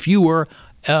there's fewer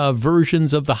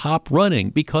versions of the hop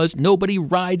running because nobody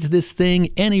rides this thing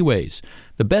anyways.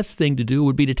 The best thing to do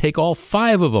would be to take all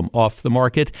 5 of them off the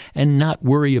market and not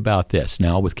worry about this.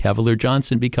 Now, with Cavalier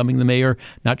Johnson becoming the mayor,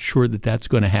 not sure that that's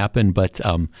going to happen, but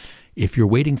if you're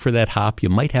waiting for that hop, you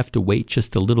might have to wait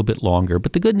just a little bit longer.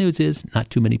 But the good news is not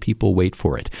too many people wait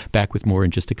for it. Back with more in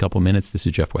just a couple minutes. This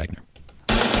is Jeff Wagner.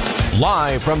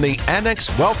 Live from the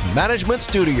Annex Wealth Management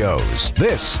Studios,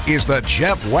 this is the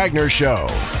Jeff Wagner Show.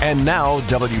 And now,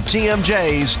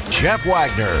 WTMJ's Jeff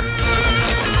Wagner.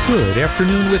 Good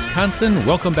afternoon, Wisconsin.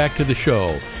 Welcome back to the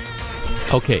show.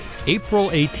 Okay, April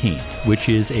 18th, which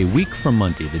is a week from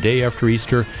Monday, the day after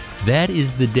Easter, that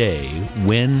is the day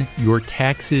when your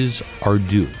taxes are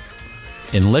due.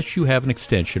 Unless you have an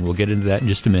extension, we'll get into that in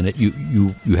just a minute,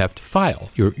 you have to file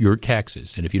your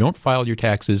taxes. And if you don't file your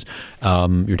taxes,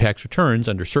 your tax returns,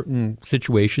 under certain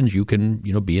situations, you can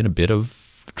be in a bit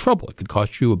of trouble. It could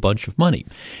cost you a bunch of money.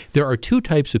 There are two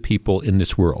types of people in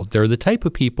this world. There are the type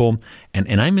of people,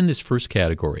 and I'm in this first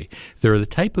category, there are the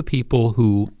type of people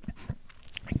who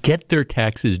get their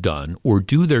taxes done or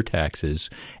do their taxes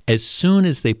as soon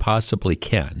as they possibly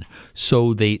can,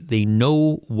 so they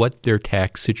know what their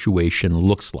tax situation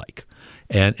looks like.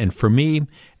 And for me,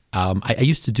 I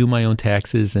used to do my own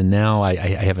taxes, and now I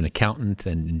have an accountant,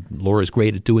 and Laura's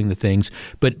great at doing the things.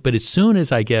 But as soon as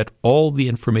I get all the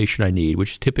information I need,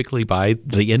 which is typically by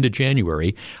the end of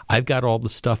January, I've got all the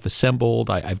stuff assembled.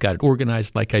 I've got it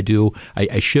organized like I do.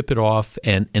 I ship it off,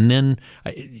 and then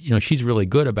she's really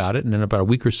good about it. And then about a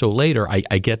week or so later, I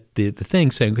get the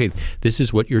thing saying, okay, this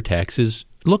is what your taxes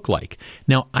look like.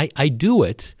 Now I do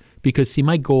it because, see,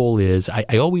 my goal is I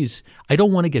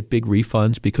don't want to get big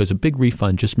refunds, because a big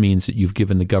refund just means that you've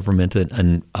given the government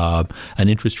an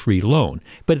interest-free loan.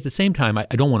 But at the same time, I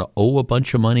don't want to owe a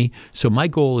bunch of money. So my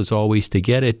goal is always to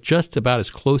get it just about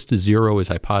as close to zero as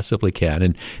I possibly can.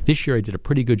 And this year I did a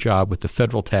pretty good job with the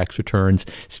federal tax returns.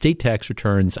 State tax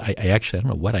returns, I don't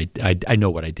know what I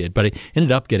know what I did, but I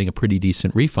ended up getting a pretty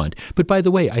decent refund. But by the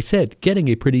way, I said getting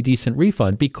a pretty decent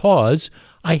refund because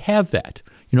I have that.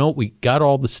 We got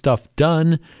all the stuff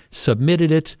done,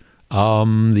 submitted it.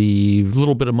 The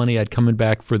little bit of money I'd coming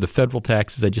back for the federal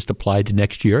taxes I just applied to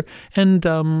next year. And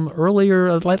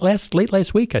late last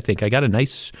week, I think, I got a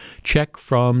nice check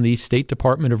from the State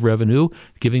Department of Revenue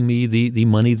giving me the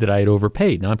money that I had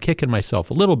overpaid. Now, I'm kicking myself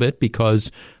a little bit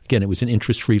because, again, it was an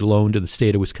interest-free loan to the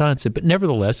state of Wisconsin. But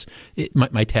nevertheless,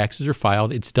 my taxes are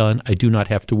filed. It's done. I do not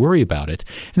have to worry about it.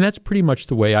 And that's pretty much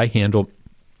the way I handle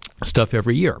stuff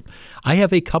every year. I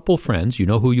have a couple friends, you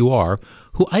know who you are,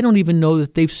 who I don't even know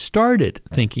that they've started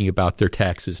thinking about their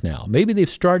taxes now. Maybe they've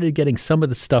started getting some of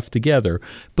the stuff together,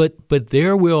 but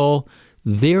there will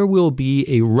be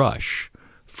a rush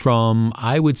from,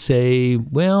 I would say,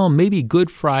 maybe Good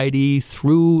Friday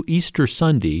through Easter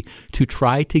Sunday to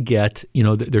try to get,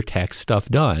 their tax stuff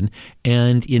done.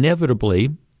 And inevitably,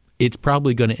 it's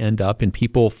probably going to end up in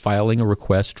people filing a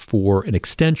request for an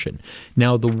extension.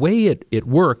 Now, the way it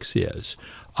works is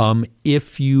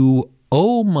if you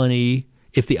owe money,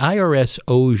 if the IRS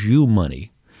owes you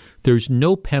money, there's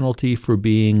no penalty for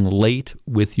being late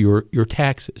with your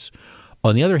taxes.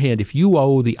 On the other hand, if you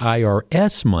owe the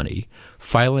IRS money,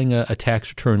 filing a tax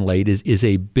return late is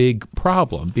a big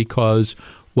problem, because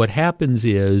what happens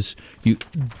is you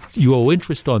owe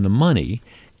interest on the money,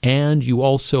 and you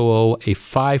also owe a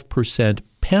 5%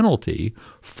 penalty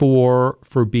for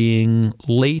being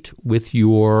late with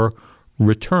your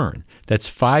return. That's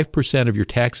 5% of your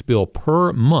tax bill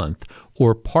per month,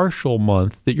 or partial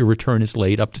month that your return is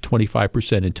late, up to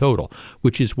 25% in total,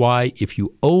 which is why if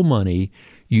you owe money,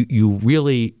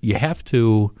 you have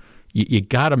to – you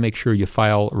got to make sure you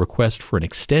file a request for an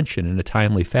extension in a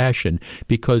timely fashion,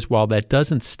 because while that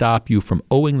doesn't stop you from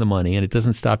owing the money and it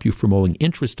doesn't stop you from owing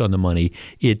interest on the money,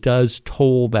 it does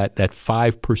toll that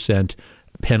 5%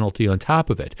 penalty on top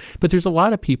of it. But there's a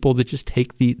lot of people that just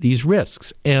take these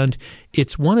risks. And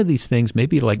it's one of these things,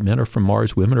 maybe like men are from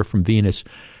Mars, women are from Venus,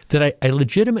 that I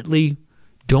legitimately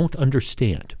don't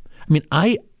understand. I mean,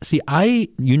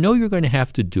 you're going to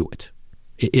have to do it.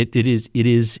 It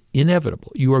is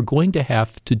inevitable. You are going to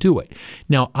have to do it.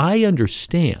 Now, I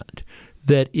understand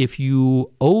that if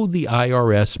you owe the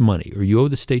IRS money, or you owe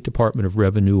the State Department of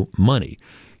Revenue money,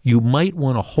 you might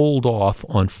want to hold off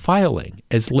on filing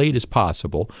as late as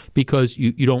possible, because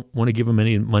you don't want to give them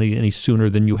any money any sooner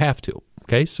than you have to.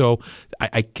 Okay, so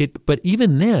I get, but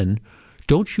even then,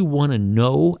 don't you want to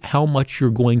know how much you're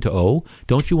going to owe?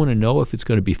 Don't you want to know if it's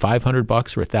going to be $500 or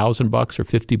 $1,000 or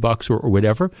 $50 or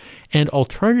whatever? And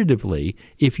alternatively,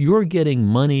 if you're getting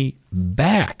money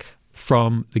back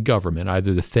from the government,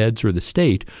 either the feds or the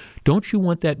state, don't you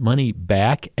want that money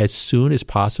back as soon as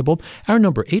possible? Our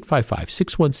number,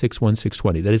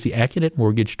 855-616-1620. That is the AccuNet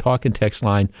Mortgage talk and text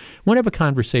line. I want to have a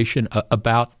conversation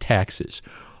about taxes.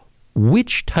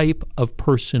 Which type of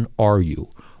person are you?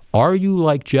 Are you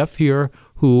like Jeff here,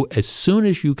 who, as soon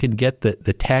as you can get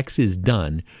the taxes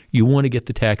done, you want to get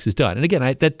the taxes done. And again,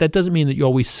 that doesn't mean that you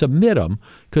always submit them,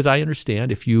 because I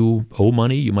understand if you owe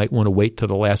money, you might want to wait till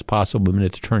the last possible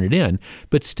minute to turn it in.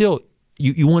 But still,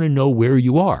 you want to know where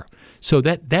you are. So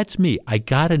that's me. I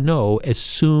got to know as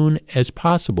soon as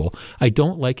possible. I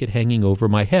don't like it hanging over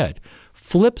my head.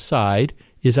 Flip side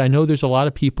is I know there's a lot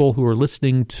of people who are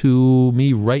listening to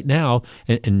me right now,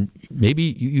 and maybe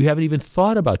you haven't even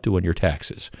thought about doing your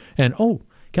taxes. And, oh,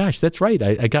 gosh, that's right.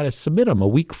 I got to submit them a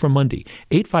week from Monday.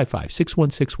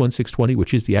 855-616-1620,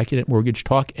 which is the AccuNet Mortgage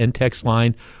talk and text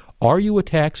line. Are you a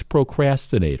tax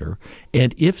procrastinator?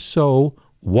 And if so,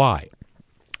 why?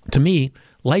 To me,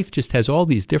 life just has all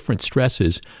these different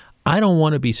stresses. I don't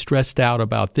want to be stressed out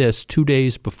about this 2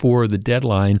 days before the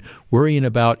deadline, worrying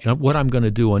about what I'm going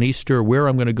to do on Easter, where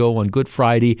I'm going to go on Good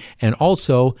Friday, and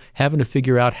also having to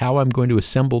figure out how I'm going to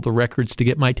assemble the records to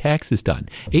get my taxes done.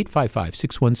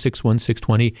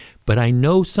 855-616-1620. But I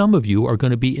know some of you are going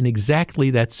to be in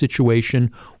exactly that situation.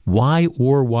 Why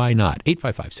or why not?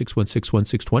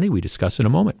 855-616-1620. We discuss in a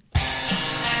moment.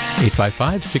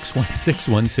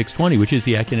 855-616-1620, which is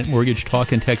the AccuNet Mortgage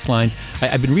talk and text line.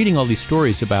 I've been reading all these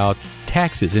stories about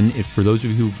taxes, and for those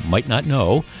of you who might not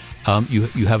know,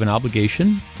 you have an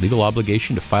obligation, legal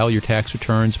obligation, to file your tax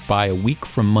returns by a week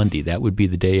from Monday. That would be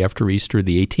the day after Easter,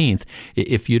 the 18th.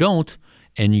 If you don't,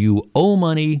 and you owe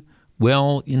money,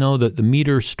 well, the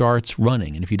meter starts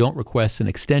running. And if you don't request an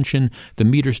extension, the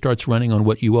meter starts running on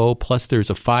what you owe, plus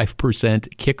there's a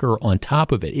 5% kicker on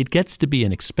top of it. It gets to be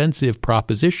an expensive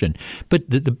proposition. But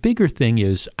the bigger thing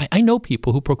is, I know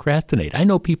people who procrastinate. I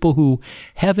know people who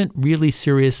haven't really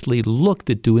seriously looked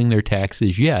at doing their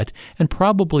taxes yet, and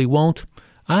probably won't,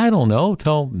 I don't know,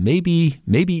 till maybe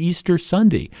Easter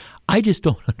Sunday. I just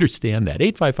don't understand that.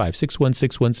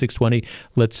 855-616-1620.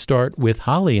 Let's start with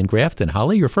Holly in Grafton.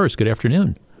 Holly, you're first. Good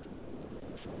afternoon.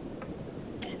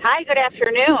 Hi, good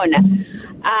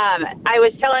afternoon. I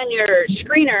was telling your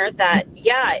screener that,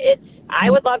 I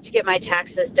would love to get my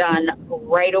taxes done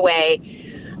right away.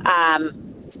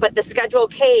 But the Schedule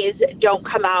Ks don't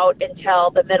come out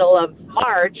until the middle of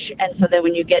March. And so then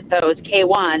when you get those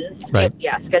K1s, right.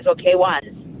 Schedule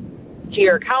K1s to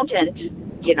your accountant,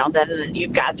 then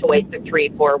you've got to wait the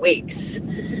 3-4 weeks.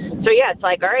 So, it's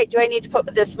like, all right, do I need to put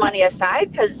this money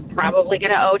aside? Because probably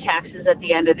going to owe taxes at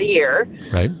the end of the year.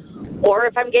 Right. Or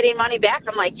if I'm getting money back,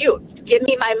 I'm like, give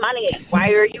me my money. Why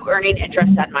are you earning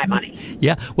interest on my money?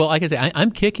 Yeah, well, like I say,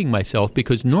 I'm kicking myself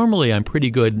because normally I'm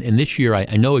pretty good, and this year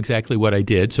I know exactly what I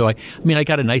did. So, I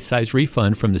got a nice size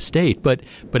refund from the state. But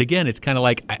again, it's kind of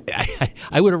like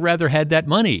I would have rather had that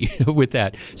money with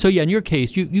that. So, in your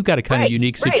case, you've got a kind of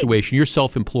unique situation. Right. You're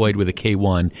self-employed with a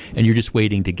K-1, and you're just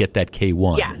waiting to get that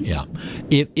K-1. Yeah.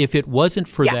 If it wasn't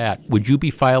for that, would you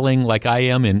be filing like I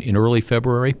am in early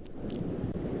February?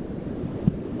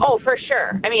 Oh, for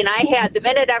sure. I had, the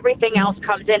minute everything else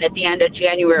comes in at the end of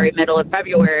January, middle of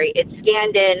February, it's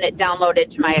scanned in,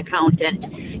 downloaded to my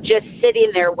accountant, just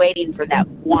sitting there waiting for that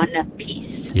one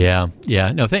piece. Yeah.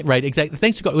 No, right, exactly.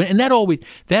 Thanks for going. And that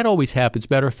always happens.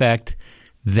 Matter of fact,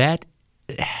 that,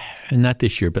 not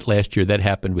this year, but last year, that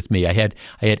happened with me. I had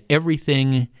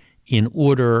everything in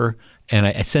order, and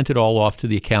I sent it all off to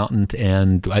the accountant,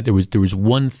 and there was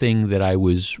one thing that I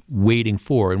was waiting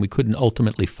for, and we couldn't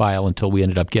ultimately file until we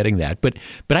ended up getting that. But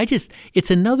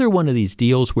it's another one of these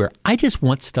deals where I just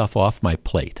want stuff off my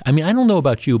plate. I don't know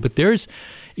about you, but there's,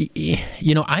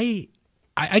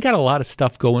 I got a lot of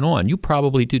stuff going on. You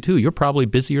probably do too. You're probably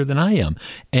busier than I am.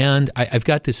 And I've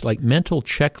got this mental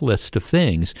checklist of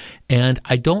things, and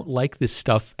I don't like this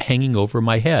stuff hanging over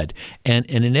my head. And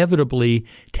inevitably,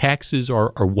 taxes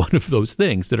are one of those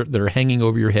things that are hanging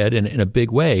over your head in a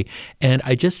big way. And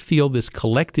I just feel this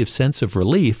collective sense of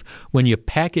relief when you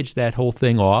package that whole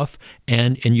thing off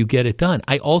and you get it done.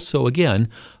 I also, again,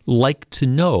 like to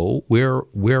know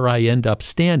where I end up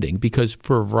standing, because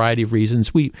for a variety of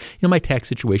reasons, my tax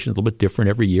situation is a little bit different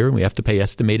every year, and we have to pay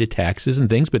estimated taxes and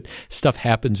things, but stuff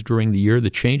happens during the year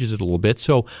that changes it a little bit.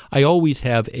 So I always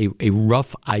have a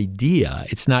rough idea.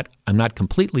 I'm not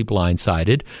completely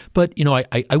blindsided, but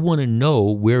I want to know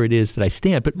where it is that I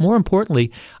stand. But more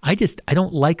importantly, I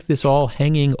don't like this all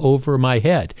hanging over my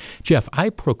head. Jeff,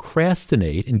 I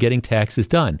procrastinate in getting taxes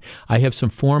done. I have some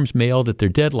forms mailed at their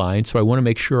deadline, so I want to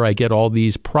make sure I get all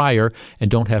these prior and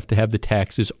don't have to have the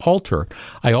taxes alter.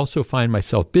 I also find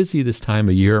myself busy this time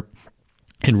of year.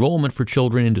 Enrollment for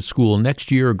children into school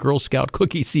next year, Girl Scout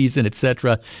cookie season,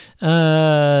 etc.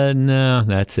 No,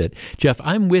 that's it. Jeff,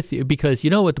 I'm with you because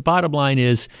you know what the bottom line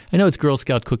is? I know it's Girl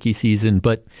Scout cookie season,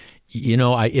 but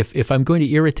if I'm going to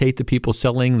irritate the people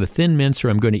selling the Thin Mints or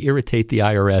I'm going to irritate the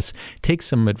IRS, take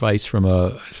some advice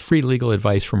free legal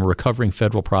advice from a recovering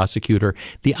federal prosecutor.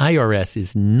 The IRS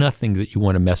is nothing that you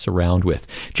want to mess around with.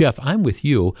 Jeff, I'm with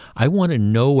you. I want to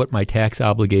know what my tax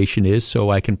obligation is so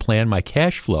I can plan my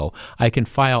cash flow. I can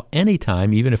file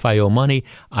anytime, even if I owe money.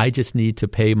 I just need to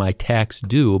pay my tax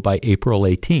due by April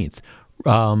 18th.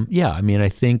 I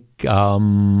think,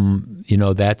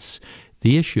 that's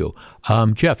the issue.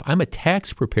 Jeff, I'm a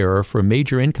tax preparer for a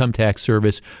major income tax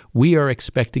service. We are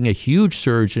expecting a huge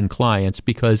surge in clients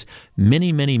because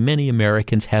many, many, many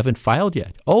Americans haven't filed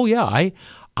yet. Oh, yeah, I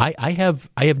have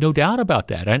no doubt about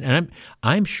that, and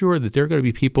I'm sure that there are going to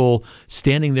be people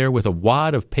standing there with a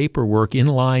wad of paperwork in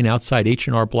line outside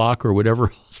H&R Block or whatever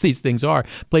else these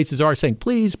places are, saying,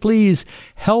 please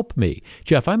help me.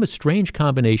 Jeff, I'm a strange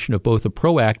combination of both a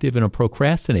proactive and a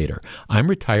procrastinator. I'm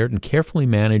retired and carefully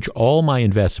manage all my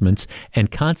investments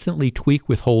and constantly tweak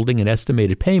withholding and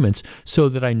estimated payments so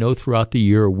that I know throughout the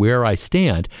year where I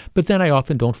stand. But then I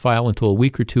often don't file until a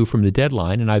week or two from the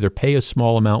deadline and either pay a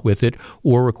small amount with it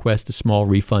or request a small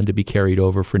refund to be carried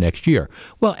over for next year.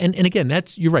 Well, and again,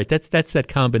 you're right. That's that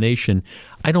combination.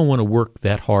 I don't want to work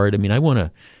that hard. I mean, I want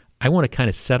to kind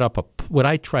of set up what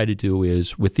I try to do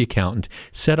is with the accountant,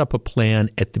 set up a plan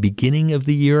at the beginning of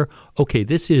the year. Okay,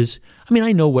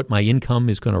 I know what my income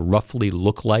is going to roughly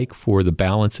look like for the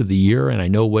balance of the year. And I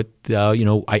know what,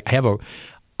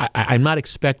 I'm not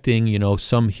expecting,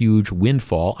 some huge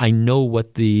windfall. I know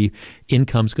what the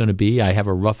income's going to be. I have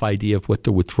a rough idea of what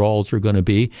the withdrawals are going to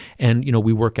be. And,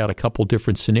 we work out a couple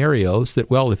different scenarios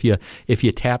that, well, if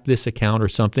you tap this account or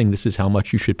something, this is how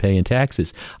much you should pay in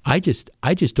taxes. I just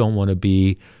don't want to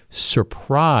be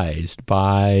surprised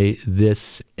by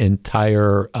this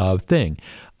entire thing.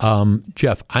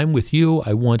 Jeff, I'm with you.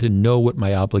 I want to know what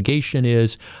my obligation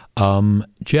is.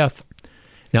 Jeff,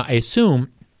 now I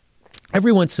assume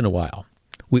every once in a while,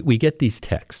 we get these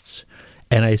texts,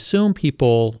 and I assume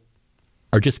people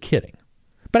are just kidding.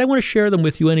 But I want to share them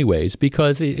with you anyways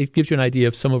because it gives you an idea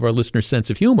of some of our listeners' sense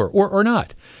of humor, or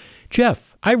not.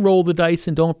 Jeff, I roll the dice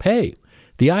and don't pay.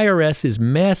 The IRS is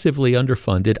massively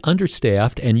underfunded,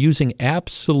 understaffed, and using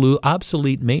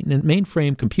obsolete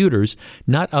mainframe computers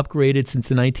not upgraded since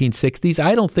the 1960s.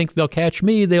 I don't think they'll catch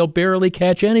me. They'll barely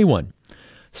catch anyone.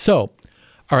 So,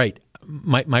 all right.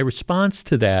 My response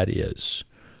to that is,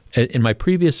 in my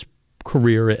previous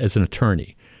career as an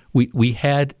attorney, we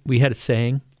had a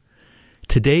saying,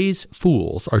 today's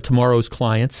fools are tomorrow's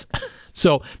clients.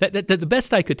 So the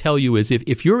best I could tell you is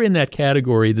if you're in that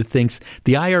category that thinks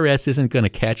the IRS isn't going to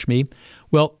catch me,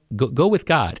 well, go with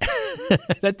God.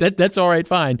 That's all right,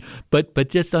 fine. But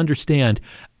just understand,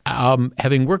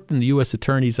 having worked in the U.S.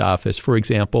 Attorney's Office, for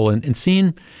example, and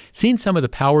seen some of the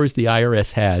powers the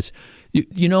IRS has,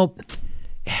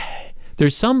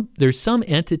 there's some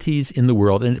entities in the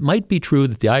world, and it might be true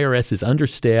that the IRS is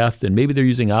understaffed and maybe they're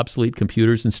using obsolete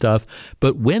computers and stuff,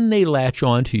 but when they latch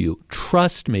onto you,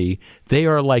 trust me, they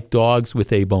are like dogs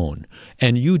with a bone,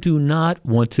 and you do not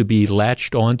want to be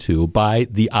latched onto by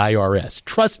the IRS.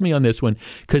 Trust me on this one,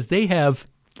 because they have,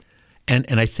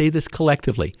 and I say this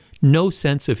collectively, no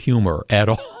sense of humor at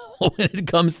all when it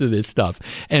comes to this stuff.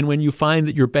 And when you find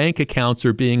that your bank accounts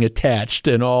are being attached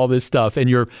and all this stuff and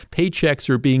your paychecks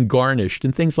are being garnished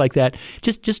and things like that,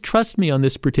 just trust me on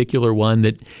this particular one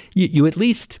that you at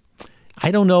least, I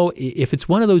don't know if it's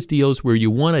one of those deals where you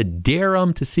want to dare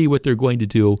them to see what they're going to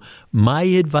do. My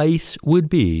advice would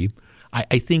be,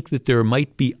 I think that there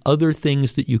might be other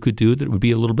things that you could do that would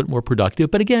be a little bit more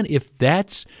productive. But again, if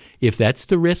that's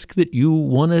the risk that you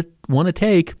want to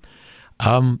take,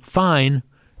 fine.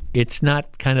 It's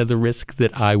not kind of the risk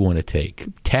that I want to take.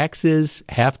 Taxes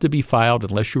have to be filed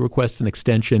unless you request an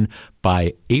extension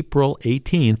by April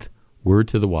 18th. Word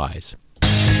to the wise.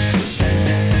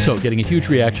 So, getting a huge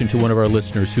reaction to one of our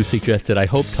listeners who suggested, I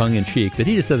hope tongue-in-cheek, that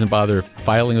he just doesn't bother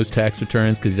filing those tax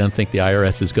returns because he doesn't think the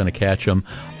IRS is going to catch him.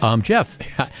 Jeff,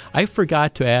 I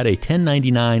forgot to add a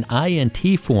 1099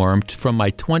 INT form from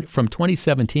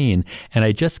 2017, and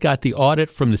I just got the audit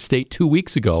from the state 2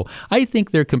 weeks ago. I think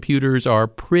their computers are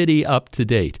pretty up to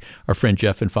date. Our friend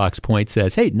Jeff in Fox Point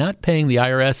says, hey, not paying the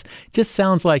IRS just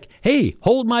sounds like, hey,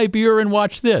 hold my beer and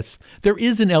watch this. There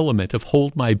is an element of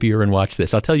hold my beer and watch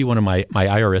this. I'll tell you one of my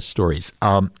IRS stories.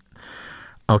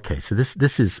 Okay, so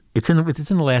it's in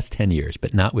the last 10 years,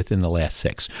 but not within the last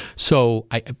 6. So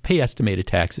I pay estimated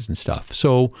taxes and stuff.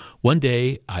 So one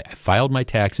day I filed my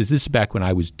taxes. This is back when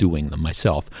I was doing them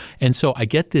myself. And so I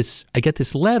get this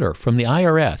letter from the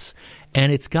IRS,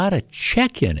 and it's got a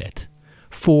check in it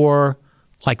for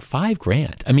like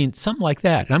 $5,000. I mean, something like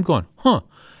that. And I'm going, huh?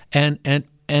 And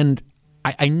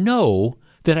I know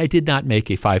that I did not make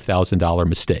a $5,000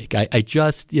 mistake. I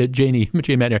just, Janie,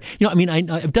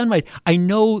 I've done I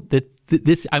know that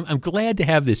this, I'm glad to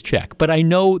have this check, but I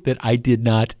know that I did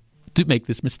not to make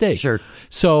this mistake. Sure.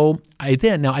 So I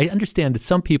understand that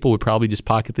some people would probably just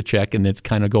pocket the check and then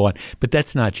kind of go on, but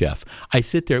that's not Jeff. I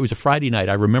sit there. It was a Friday night.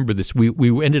 I remember this.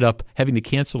 We ended up having to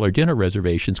cancel our dinner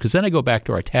reservations because then I go back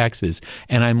to our taxes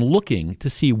and I'm looking to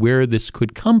see where this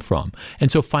could come from.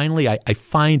 And so finally I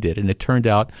find it, and it turned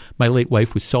out my late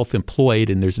wife was self-employed,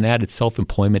 and there's an added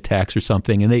self-employment tax or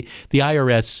something, and the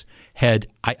IRS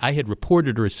I had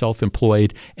reported her as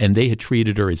self-employed, and they had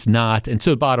treated her as not. And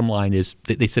so the bottom line is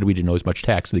they said we didn't owe as much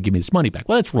tax, so they give me this money back.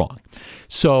 Well, that's wrong.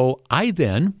 So I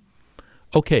then,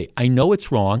 I know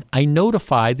it's wrong. I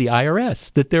notify the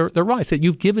IRS that they're wrong. I said,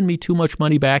 you've given me too much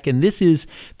money back, and this is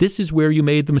where you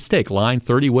made the mistake. Line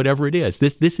 30, whatever it is.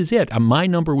 This is it. My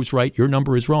number was right. Your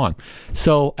number is wrong.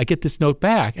 So I get this note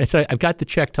back. I said, I've got the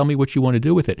check. Tell me what you want to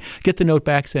do with it. I get the note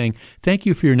back saying, thank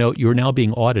you for your note. You are now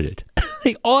being audited.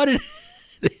 They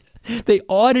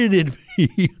audited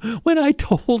me when I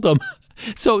told them.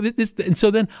 So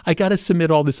then I got to submit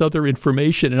all this other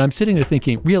information, and I'm sitting there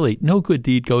thinking, really, no good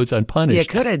deed goes unpunished. You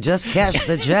could have just cashed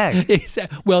the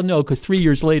check. Well, no, because 3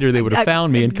 years later they would have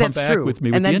found me and come back with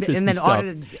me with the interest and stuff.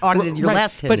 And then audited your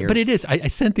last 10 years. But it is. I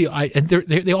sent and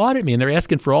they audit me, and they're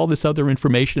asking for all this other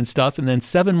information and stuff, and then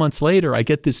 7 months later I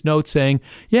get this note saying,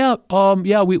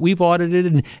 we've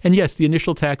audited, and yes, the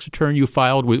initial tax return you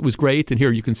filed was great, and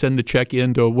here you can send the check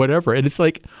in to whatever, and it's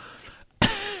like.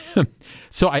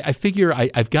 So I figure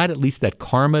I've got at least that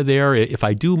karma there. If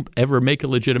I do ever make a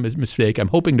legitimate mistake, I'm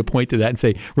hoping to point to that and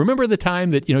say, remember the time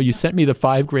that you sent me the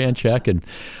 $5,000 check, and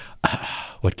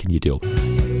what can you do?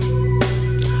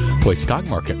 Boy, stock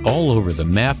market all over the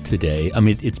map today. I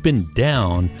mean, it's been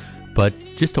down, but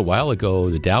just a while ago,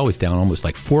 the Dow was down almost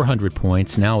like 400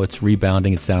 points. Now it's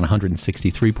rebounding. It's down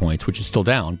 163 points, which is still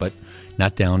down, but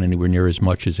not down anywhere near as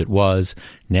much as it was.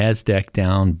 NASDAQ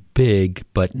down big,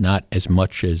 but not as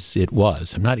much as it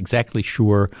was. I'm not exactly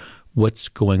sure what's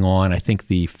going on. I think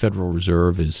the Federal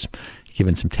Reserve is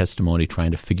given some testimony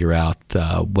trying to figure out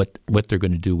what they're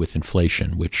going to do with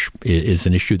inflation, which is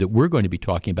an issue that we're going to be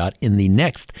talking about in the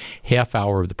next half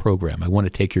hour of the program. I want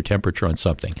to take your temperature on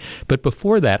something. But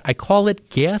before that, I call it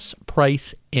gas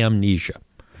price amnesia.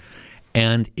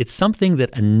 And it's something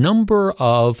that a number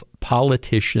of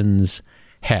politicians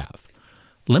have.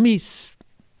 Let me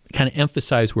kind of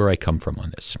emphasize where I come from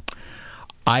on this.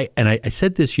 I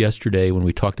said this yesterday when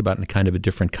we talked about it in kind of a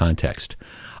different context.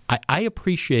 I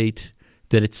appreciate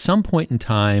that at some point in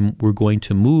time we're going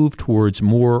to move towards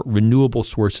more renewable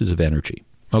sources of energy.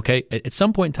 Okay? At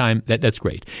some point in time, that's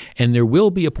great. And there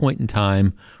will be a point in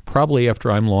time, probably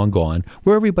after I'm long gone,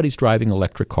 where everybody's driving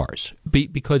electric cars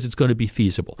because it's going to be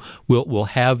feasible. We'll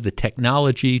have the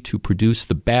technology to produce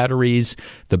the batteries.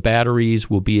 The batteries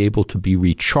will be able to be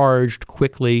recharged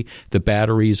quickly. The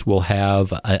batteries will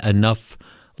have enough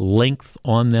length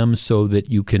on them so that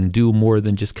you can do more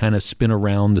than just kind of spin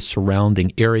around the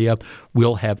surrounding area.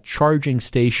 We'll have charging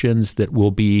stations that will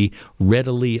be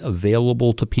readily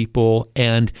available to people,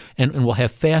 and we'll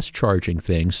have fast charging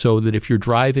things so that if you're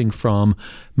driving from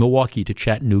Milwaukee to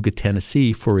Chattanooga,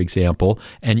 Tennessee, for example,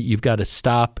 and you've got to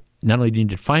stop. Not only do you need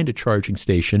to find a charging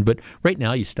station, but right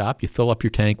now you stop, you fill up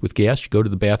your tank with gas, you go to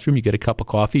the bathroom, you get a cup of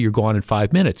coffee, you're gone in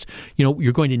 5 minutes.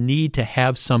 You're going to need to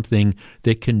have something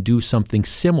that can do something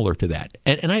similar to that.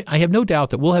 And I have no doubt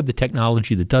that we'll have the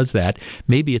technology that does that,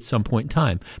 maybe at some point in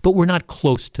time. But we're not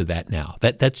close to that now.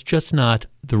 That's just not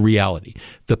the reality.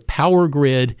 The power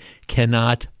grid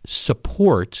cannot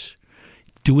support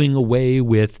doing away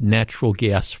with natural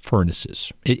gas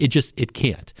furnaces. It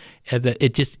can't.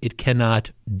 It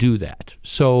cannot do that.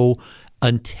 So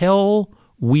until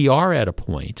we are at a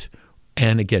point,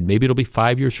 and again, maybe it'll be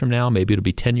 5 years from now, maybe it'll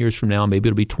be 10 years from now, maybe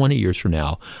it'll be 20 years from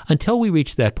now, until we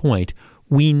reach that point,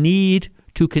 we need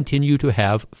to continue to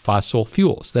have fossil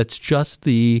fuels. That's just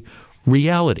the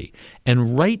reality.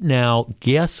 And right now,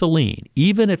 gasoline,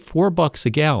 even at $4 a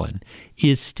gallon,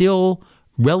 is still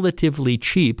relatively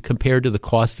cheap compared to the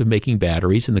cost of making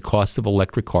batteries and the cost of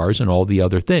electric cars and all the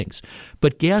other things.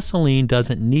 But gasoline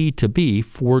doesn't need to be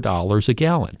 $4 a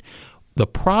gallon. The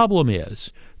problem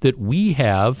is that we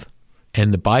have,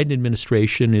 and the Biden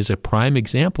administration is a prime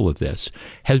example of this,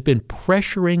 has been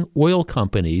pressuring oil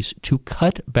companies to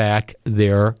cut back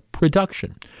their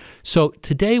production. So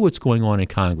today what's going on in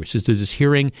Congress is there's this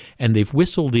hearing, and they've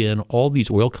whistled in all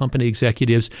these oil company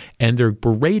executives, and they're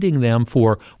berating them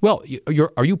for, well,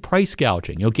 are you price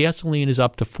gouging? Gasoline is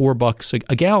up to $4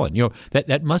 a gallon.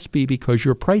 That must be because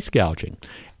you're price gouging.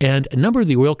 And a number of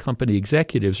the oil company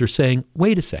executives are saying,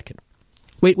 wait a second.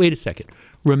 Wait a second.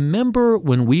 Remember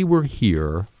when we were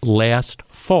here last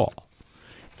fall,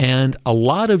 and a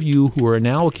lot of you who are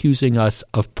now accusing us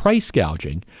of price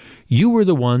gouging, you were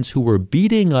the ones who were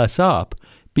beating us up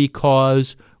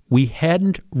because we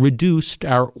hadn't reduced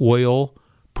our oil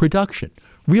production.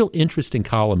 Real interesting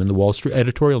column in the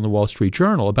editorial in the Wall Street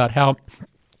Journal about how,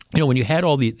 when you had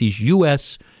all these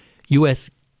U.S.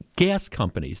 gas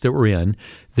companies that were in,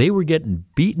 they were getting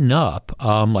beaten up,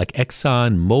 like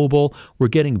Exxon Mobil were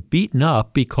getting beaten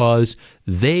up because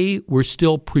they were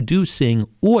still producing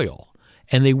oil.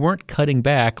 And they weren't cutting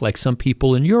back like some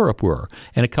people in Europe were.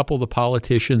 And a couple of the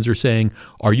politicians are saying,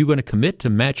 are you going to commit to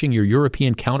matching your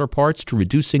European counterparts to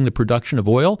reducing the production of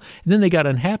oil? And then they got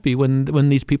unhappy when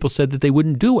these people said that they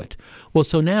wouldn't do it. Well,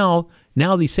 so now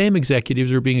these same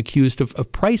executives are being accused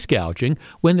of price gouging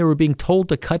when they were being told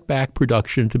to cut back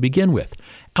production to begin with.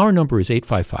 Our number is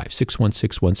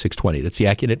 855-616-1620. That's the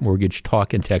AccuNet Mortgage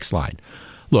talk and text line.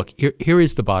 Look, here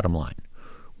is the bottom line.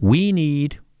 We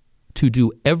need to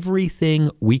do everything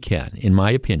we can, in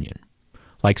my opinion,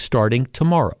 like starting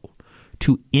tomorrow,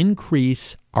 to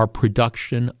increase our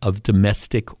production of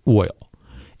domestic oil.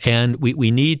 And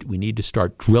we need to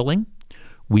start drilling.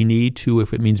 We need to,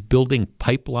 if it means building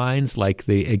pipelines like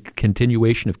the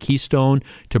continuation of Keystone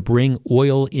to bring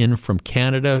oil in from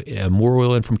Canada, more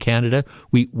oil in from Canada,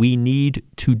 we need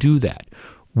to do that.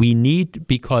 We need,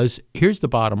 because here's the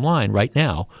bottom line right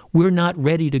now, we're not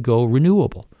ready to go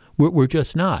renewable. We're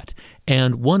just not.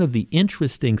 And one of the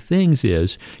interesting things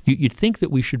is you'd think that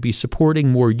we should be supporting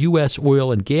more U.S.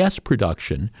 oil and gas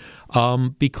production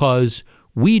because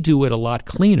we do it a lot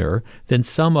cleaner than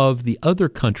some of the other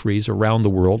countries around the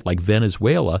world, like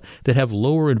Venezuela, that have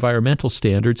lower environmental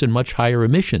standards and much higher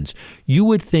emissions. You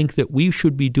would think that we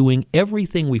should be doing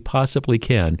everything we possibly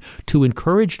can to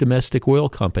encourage domestic oil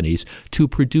companies to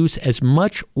produce as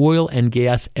much oil and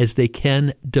gas as they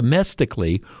can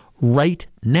domestically right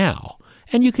now.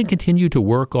 And you can continue to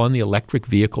work on the electric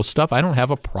vehicle stuff. I don't have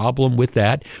a problem with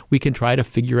that. We can try to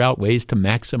figure out ways to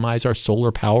maximize our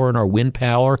solar power and our wind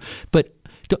power. But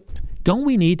don't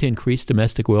we need to increase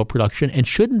domestic oil production? And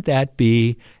shouldn't that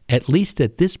be, at least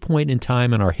at this point in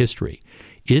time in our history,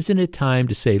 isn't it time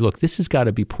to say, look, this has got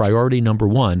to be priority number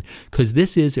one, because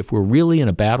this is, if we're really in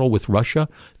a battle with Russia,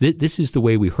 this is the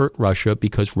way we hurt Russia,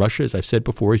 because Russia, as I've said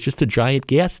before, is just a giant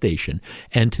gas station.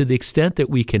 And to the extent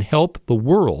that we can help the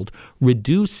world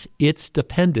reduce its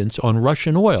dependence on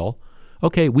Russian oil,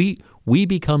 okay, we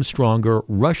become stronger,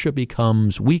 Russia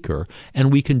becomes weaker,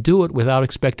 and we can do it without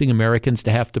expecting Americans to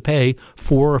have to pay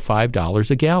 $4 or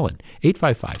 $5 a gallon.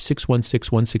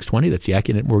 855-616-1620. That's the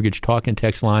AccuNet Mortgage talk and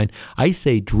text line. I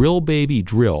say drill, baby,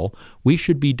 drill. We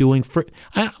should be doing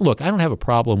look, I don't have a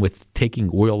problem with taking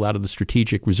oil out of the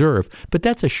strategic reserve, but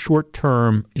that's a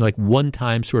short-term, like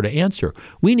one-time sort of answer.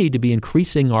 We need to be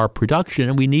increasing our production,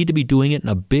 and we need to be doing it in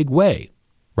a big way,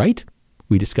 right?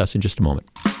 We discuss in just a moment.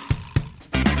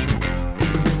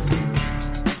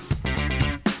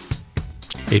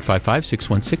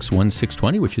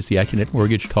 855-616-1620, which is the AccuNet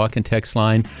Mortgage talk and text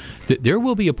line. There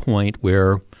will be a point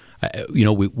where,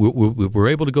 we're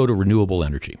able to go to renewable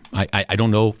energy. I don't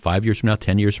know, 5 years from now,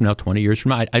 10 years from now, 20 years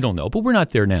from now, I don't know, but we're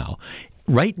not there now.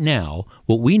 Right now,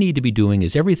 what we need to be doing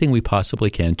is everything we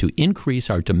possibly can to increase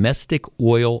our domestic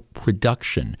oil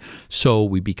production so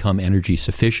we become energy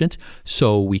sufficient,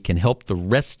 so we can help the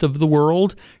rest of the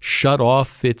world shut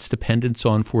off its dependence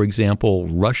on, for example,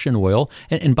 Russian oil.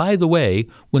 And by the way,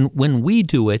 when we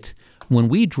do it, when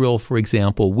we drill, for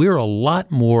example, we're a lot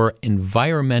more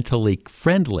environmentally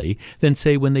friendly than,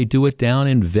 say, when they do it down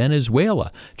in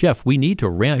Venezuela. Jeff,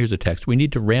 here's a text, we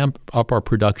need to ramp up our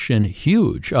production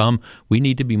huge. We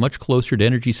need to be much closer to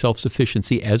energy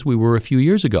self-sufficiency as we were a few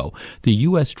years ago. The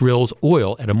U.S. drills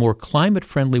oil at a more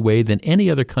climate-friendly way than any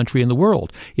other country in the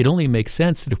world. It only makes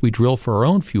sense that if we drill for our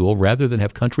own fuel, rather than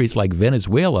have countries like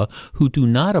Venezuela, who do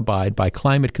not abide by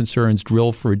climate concerns,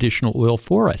 drill for additional oil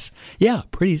for us. Yeah,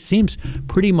 seems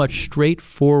pretty much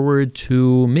straightforward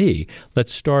to me.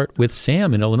 Let's start with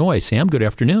Sam in Illinois. Sam, good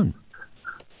afternoon.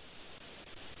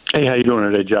 Hey, how you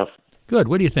doing today, Jeff? Good.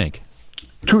 What do you think?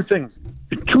 Two things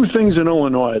in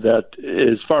Illinois that,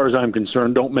 as far as I'm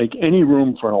concerned, don't make any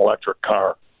room for an electric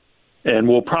car. And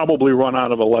we'll probably run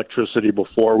out of electricity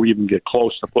before we even get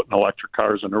close to putting electric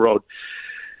cars on the road.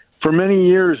 For many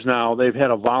years now, they've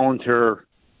had a volunteer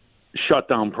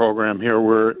shutdown program here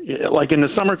where, like in the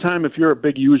summertime, if you're a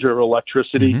big user of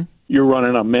electricity, you're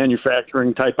running a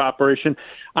manufacturing type operation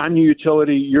on your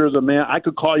utility, you're the man. I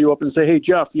could call you up and say, hey,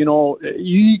 Jeff,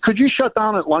 could you shut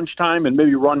down at lunchtime and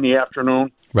maybe run the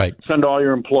afternoon? Right. Send all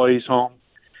your employees home.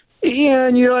 Yeah,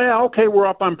 and you're like, okay, we're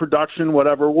up on production,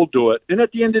 whatever, we'll do it. And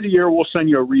at the end of the year, we'll send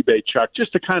you a rebate check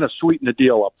just to kind of sweeten the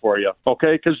deal up for you,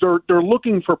 okay? Because they're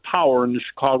looking for power in the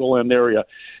Chicagoland area.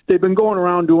 They've been going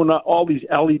around doing all these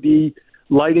LED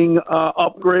lighting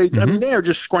upgrades. I mean, they are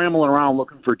just scrambling around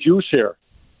looking for juice here.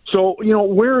 So,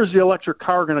 where is the electric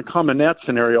car going to come in that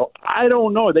scenario? I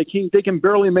don't know. They can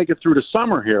barely make it through the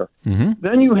summer here.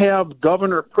 Then you have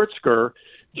Governor Pritzker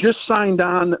just signed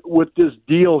on with this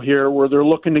deal here where they're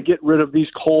looking to get rid of these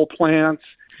coal plants,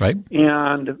 right?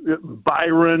 And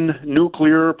Byron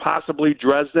Nuclear, possibly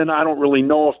Dresden. I don't really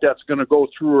know if that's going to go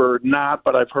through or not,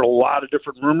 but I've heard a lot of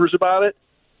different rumors about it.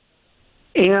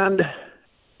 And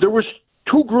there was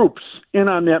two groups in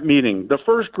on that meeting. The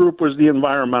first group was the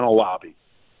environmental lobby.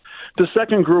 The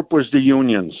second group was the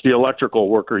unions, the electrical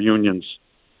worker unions.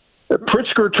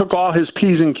 Pritzker took all his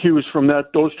P's and Q's from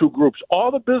those two groups. All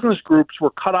the business groups were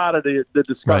cut out of the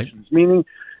discussions, meaning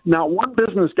not one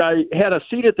business guy had a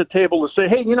seat at the table to say,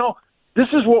 hey, this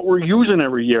is what we're using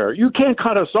every year. You can't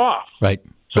cut us off. Right.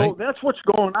 So that's what's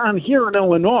going on here in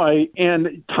Illinois.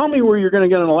 And tell me where you're going to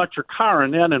get an electric car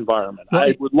in that environment. Well,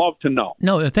 I would love to know.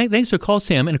 No, thanks for the call,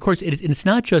 Sam. And, of course, it's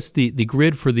not just the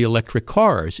grid for the electric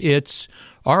cars. It's,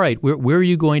 all right, where are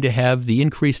you going to have the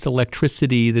increased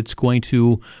electricity that's going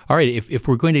to, all right, if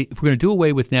we're going to do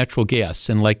away with natural gas,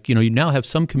 and you now have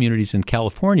some communities in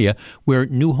California where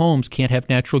new homes can't have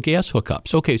natural gas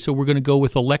hookups. Okay, so we're going to go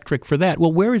with electric for that.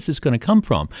 Well, where is this going to come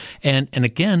from? And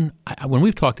again, when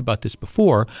we've talked about this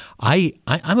before, I'm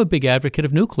a big advocate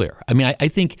of nuclear. I mean, I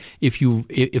think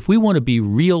if we want to be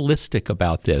realistic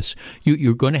about this,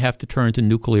 you're going to have to turn to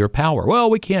nuclear power. Well,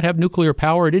 we can't have nuclear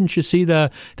power. Don't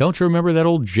you remember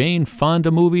that old Jane Fonda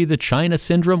movie, The China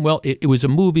Syndrome? Well, it was a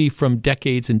movie from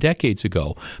decades and decades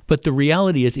ago. But the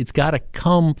reality is it's got to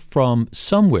come from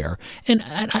somewhere. And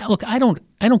I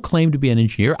don't claim to be an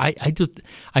engineer. I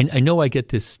know I get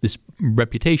this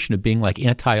reputation of being like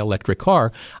anti-electric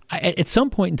car. At some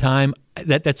point in time,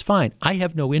 that's fine. I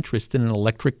have no interest in an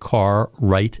electric car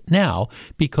right now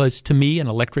because to me an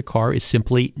electric car is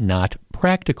simply not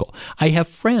practical. I have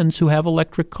friends who have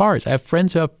electric cars. I have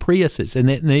friends who have Priuses and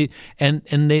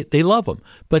they love them,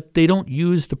 but they don't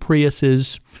use the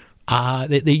Priuses.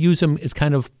 They use them as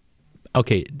kind of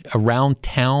around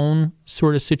town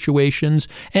sort of situations,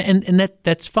 and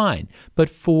that's fine. But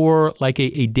for like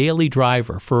a daily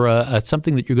driver, for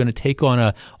something that you're going to take on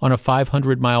a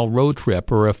 500-mile road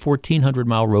trip or a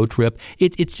 1,400-mile road trip,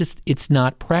 it's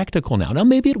not practical now. Now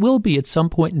maybe it will be at some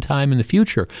point in time in the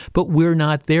future, but we're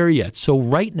not there yet. So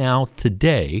right now,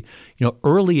 today,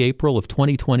 early April of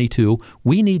 2022,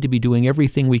 we need to be doing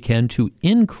everything we can to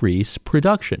increase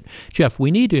production. Jeff,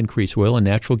 we need to increase oil and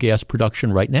natural gas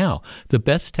production right now. The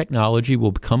best technology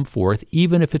will come forth,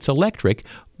 even if it's electric,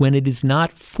 when it is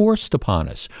not forced upon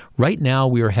us. Right now,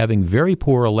 we are having very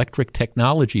poor electric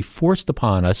technology forced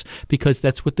upon us because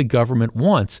that's what the government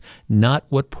wants, not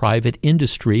what private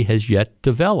industry has yet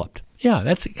developed. Yeah,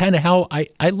 that's kind of how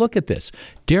I look at this.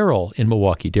 Daryl in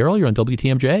Milwaukee. Daryl, you're on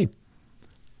WTMJ.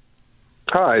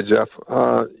 Hi, Jeff.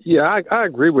 I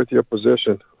agree with your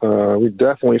position. We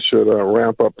definitely should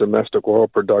ramp up domestic oil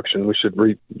production. We should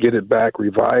get it back,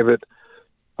 revive it.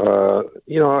 It'll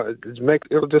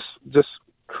just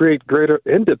create greater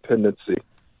independency.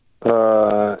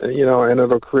 And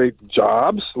it'll create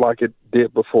jobs like it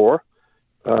did before.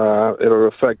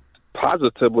 It'll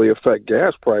positively affect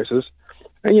gas prices.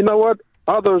 And you know what?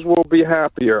 Others will be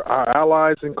happier, our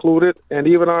allies included, and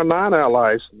even our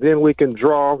non-allies. Then we can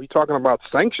draw, you're talking about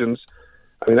sanctions.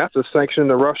 I mean, that's a sanction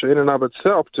to Russia in and of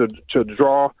itself to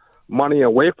draw money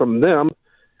away from them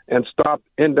and stop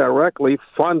indirectly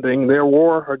funding their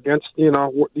war against,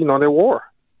 their war.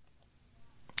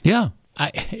 Yeah.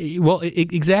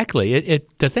 Exactly.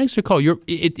 Thanks for the call.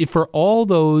 For all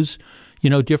those,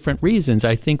 different reasons,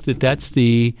 I think that's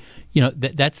the,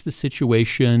 that's the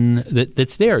situation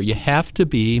that's there. You have to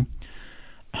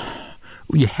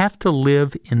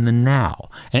live in the now.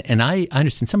 And I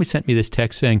understand somebody sent me this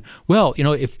text saying, well,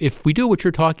 if we do what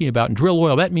you're talking about and drill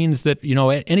oil, that means that,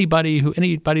 anybody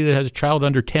that has a child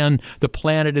under 10, the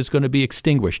planet is going to be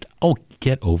extinguished. Oh,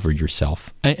 get over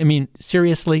yourself. I mean,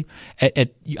 seriously,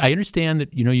 I understand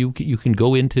that, you can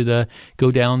go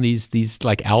down these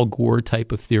like Al Gore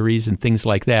type of theories and things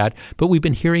like that. But we've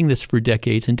been hearing this for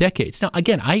decades and decades. Now,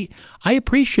 again, I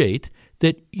appreciate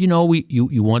that,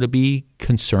 you want to be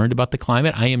concerned about the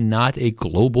climate. I am not a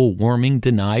global warming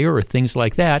denier or things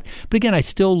like that. But again, I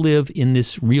still live in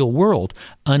this real world.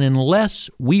 And unless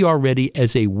we are ready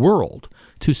as a world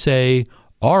to say,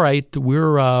 all right,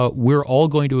 we're all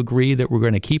going to agree that we're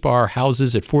going to keep our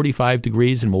houses at 45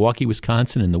 degrees in Milwaukee,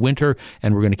 Wisconsin in the winter,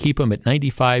 and we're going to keep them at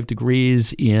 95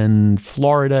 degrees in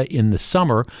Florida in the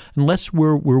summer, unless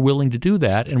we're willing to do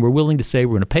that, and we're willing to say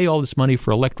we're going to pay all this money for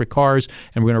electric cars,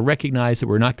 and we're going to recognize that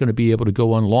we're not going to be able to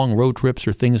go on long road trips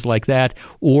or things like that,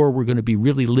 or we're going to be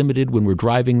really limited when we're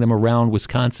driving them around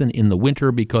Wisconsin in the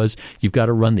winter because you've got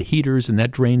to run the heaters and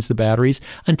that drains the batteries.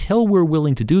 Until we're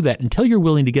willing to do that, until you're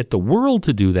willing to get the world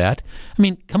to do that, I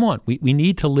mean, come on, we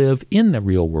need to live in the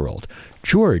real world.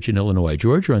 George in Illinois.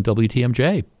 George, you're on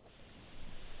WTMJ.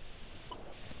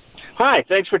 Hi,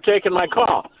 thanks for taking my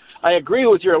call. I agree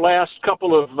with your last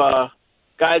couple of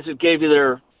guys that gave you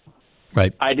their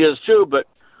ideas too, but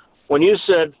when you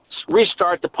said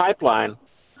restart the pipeline,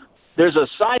 there's a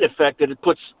side effect that it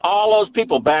puts all those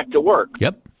people back to work.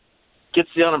 Yep. Gets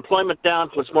the unemployment down,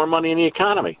 puts more money in the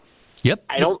economy. Yep.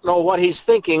 I don't know what he's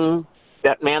thinking,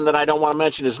 that man that I don't want to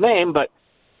mention his name, but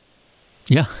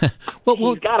yeah,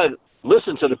 he's got to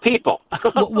listen to the people.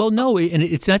 No, and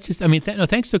it's not just. I mean,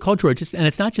 thanks to the call, George. And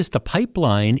it's not just the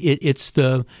pipeline. It's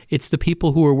the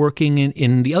people who are working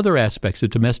in the other aspects of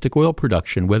domestic oil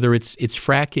production, whether it's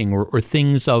fracking or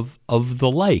things of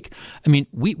the like. I mean,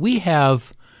 we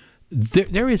have.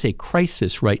 There is a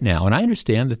crisis right now, and I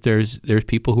understand that there's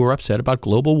people who are upset about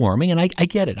global warming, and I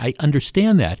get it. I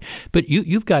understand that. But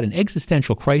you've got an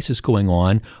existential crisis going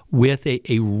on with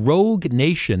a rogue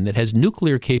nation that has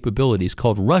nuclear capabilities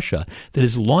called Russia that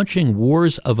is launching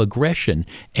wars of aggression,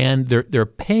 and they're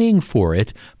paying for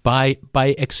it by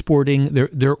exporting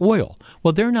their oil.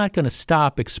 Well, they're not going to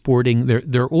stop exporting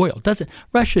their oil.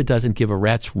 Russia doesn't give a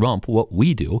rat's rump what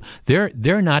we do.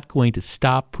 They're not going to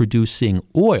stop producing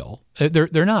oil.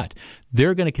 They're not.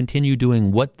 They're going to continue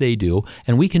doing what they do,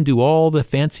 and we can do all the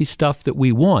fancy stuff that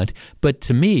we want, but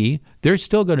to me, they're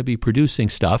still going to be producing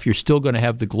stuff. You're still going to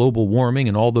have the global warming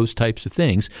and all those types of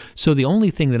things. So the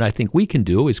only thing that I think we can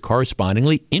do is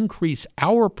correspondingly increase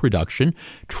our production,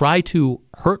 try to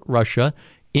hurt Russia,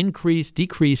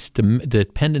 decrease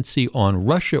dependency on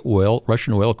Russian oil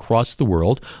across the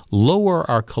world, lower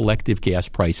our collective gas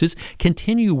prices,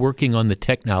 continue working on the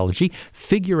technology,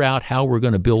 figure out how we're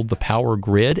going to build the power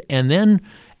grid, and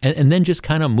then just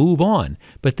kind of move on.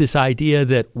 But this idea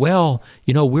that, well,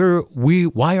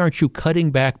 why aren't you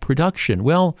cutting back production?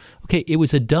 Well, okay, it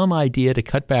was a dumb idea to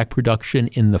cut back production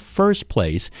in the first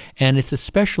place, and it's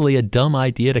especially a dumb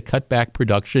idea to cut back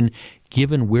production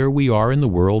given where we are in the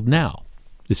world now.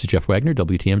 This is Jeff Wagner,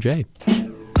 WTMJ.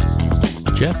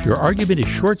 Jeff, your argument is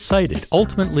short-sighted.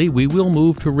 Ultimately, we will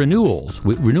move to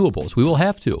renewables. We will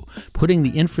have to. Putting the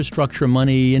infrastructure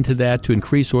money into that to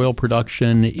increase oil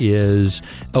production into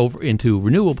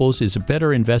renewables is a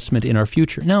better investment in our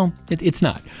future. No, it's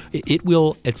not. It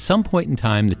will, at some point in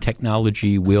time, the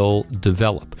technology will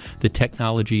develop. The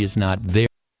technology is not there.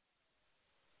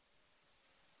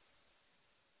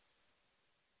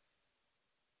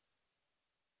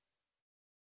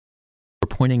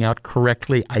 Pointing out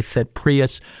correctly, I said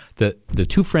Prius. The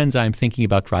two friends I'm thinking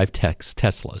about drive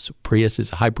Teslas. Prius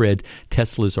is a hybrid.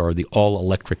 Teslas are the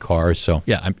all-electric cars. So,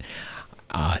 yeah,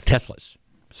 Teslas.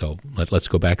 So let's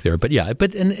go back there. But yeah,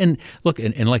 and look,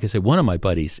 and like I said, one of my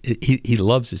buddies, he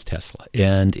loves his Tesla,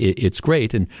 and it's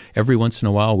great. And every once in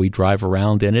a while, we drive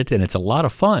around in it, and it's a lot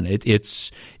of fun.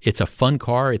 It's a fun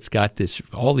car. It's got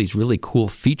all these really cool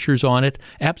features on it.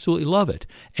 Absolutely love it.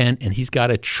 And he's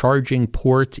got a charging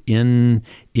port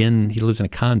he lives in a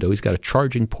condo. He's got a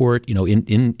charging port,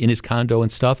 in his condo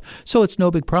and stuff. So it's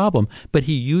no big problem. But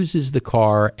he uses the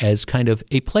car as kind of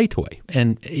a play toy.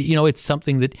 And, it's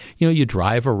something that, you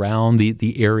drive around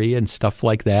the area and stuff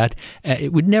like that.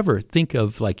 It would never think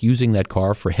of like using that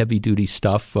car for heavy duty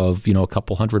stuff of, a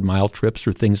couple 100-mile trips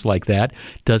or things like that.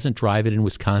 Doesn't drive it in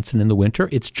Wisconsin in the winter.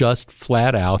 It's just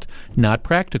flat out not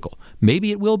practical.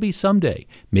 Maybe it will be someday.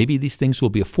 Maybe these things will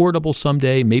be affordable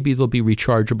someday. Maybe they'll be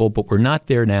rechargeable, but we're not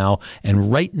there now.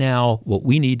 And right now, what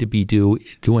we need to be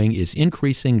doing is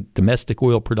increasing domestic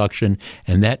oil production,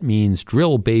 and that means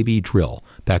drill, baby, drill.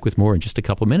 Back with more in just a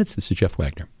couple minutes. This is Jeff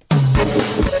Wagner.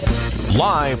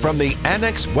 Live from the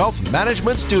Annex Wealth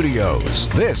Management Studios,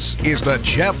 this is the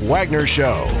Jeff Wagner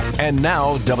Show. And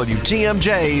now,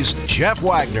 WTMJ's Jeff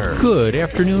Wagner. Good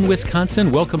afternoon,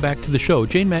 Wisconsin. Welcome back to the show.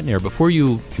 Jane Matnair, before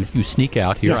you sneak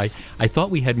out here, yes. I thought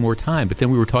we had more time, but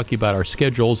then we were talking about our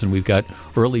schedules, and we've got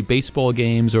early baseball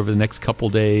games over the next couple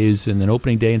days, and then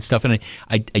opening day and stuff, and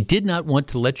I did not want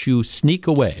to let you sneak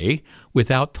away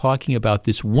without talking about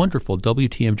this wonderful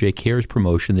WTMJ Cares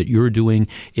promotion that you're doing.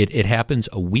 It happens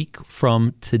a week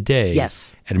from today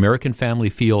Yes. at American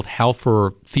Family Field,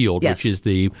 Halfer Field, Yes. which is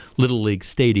the Little League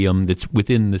stadium that's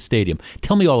within the stadium.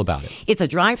 Tell me all about it. It's a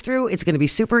drive-through. It's going to be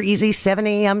super easy, 7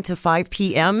 a.m. to 5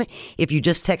 p.m. If you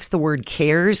just text the word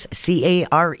CARES,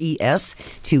 CARES,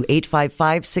 to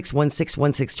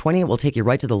 855-616-1620, it will take you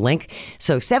right to the link.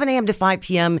 So 7 a.m. to 5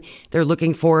 p.m., they're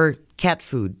looking for cat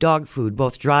food, dog food,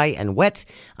 both dry and wet,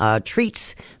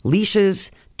 treats,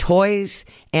 leashes, toys.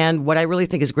 And what I really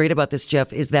think is great about this,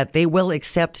 Jeff, is that they will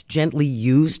accept gently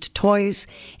used toys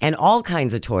and all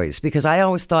kinds of toys, because I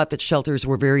always thought that shelters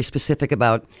were very specific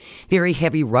about very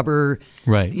heavy rubber,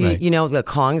 right. You know, the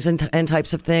Kongs and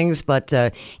types of things. But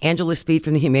Angela Speed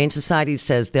from the Humane Society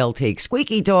says they'll take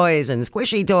squeaky toys and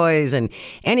squishy toys and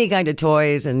any kind of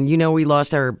toys. And, you know, we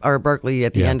lost our Barkley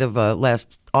at the end of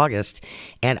last August.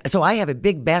 And so I have a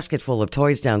big basket full of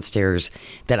toys downstairs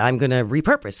that I'm going to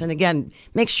repurpose. And again,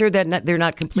 make sure that they're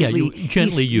not completely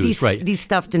gently used, right?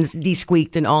 De-stuffed and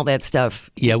de-squeaked and all that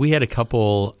stuff. Yeah, we had a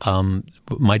couple.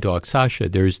 My dog Sasha.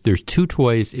 There's two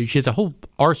toys. She has a whole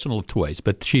arsenal of toys,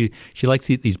 but she likes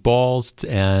these balls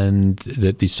and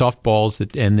these soft balls,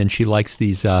 and then she likes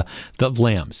these the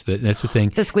lambs. That's the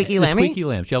thing. The squeaky lammy? The squeaky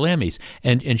lambs. Yeah, lammies.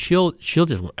 And she'll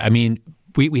just. I mean.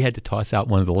 We had to toss out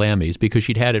one of the lammies because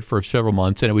she'd had it for several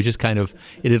months, and it was just kind of,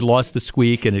 it had lost the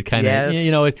squeak, and it kind of,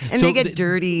 you know. And they get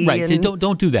dirty. Right.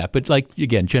 Don't do that. But, like,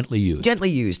 again, gently used. Gently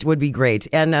used would be great.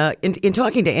 And in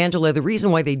talking to Angela, the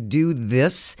reason why they do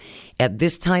this at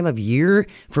this time of year,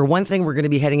 for one thing, we're going to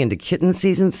be heading into kitten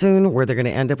season soon, where they're going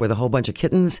to end up with a whole bunch of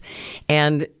kittens.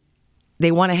 And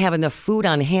they want to have enough food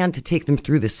on hand to take them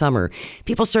through the summer.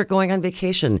 People start going on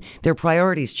vacation. Their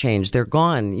priorities change. They're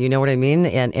gone. You know what I mean?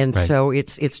 And right. So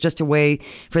it's just a way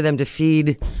for them to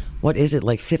feed, what is it,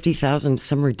 like 50,000,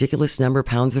 some ridiculous number of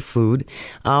pounds of food.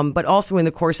 But also in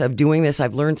the course of doing this,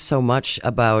 I've learned so much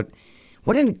about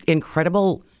what an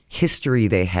incredible history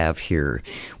they have here,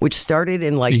 which started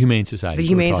in like the Humane Society. The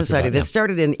Humane Society that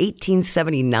started in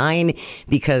 1879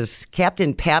 because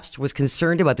Captain Pabst was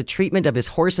concerned about the treatment of his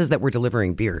horses that were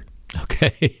delivering beer.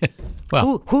 Okay,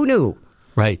 well, who knew?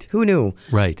 Right. Who knew?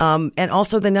 Right. And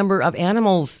also the number of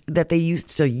animals that they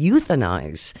used to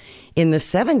euthanize in the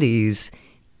 70s.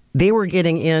 They were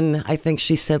getting in, I think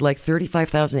she said, like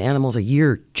 35,000 animals a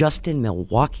year just in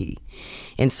Milwaukee.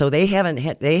 And so they haven't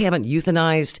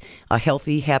euthanized a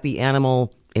healthy, happy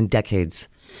animal in decades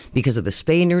because of the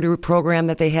spay-neuter program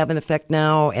that they have in effect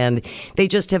now. And they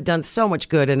just have done so much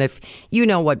good. And if you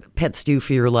know what pets do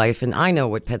for your life, and I know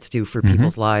what pets do for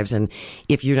people's lives, and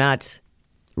if you're not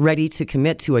ready to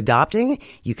commit to adopting,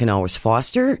 you can always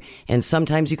foster, and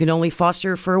sometimes you can only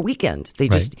foster for a weekend.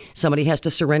 Somebody has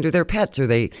to surrender their pets, or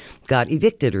they got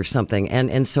evicted or something,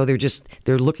 and so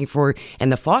they're looking for,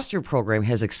 and the foster program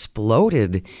has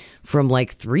exploded from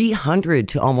like 300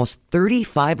 to almost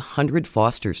 3,500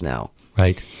 fosters now.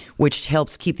 Right. Which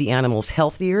helps keep the animals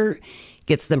healthier,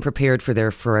 gets them prepared for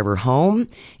their forever home,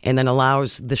 and then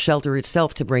allows the shelter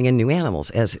itself to bring in new animals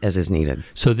as is needed.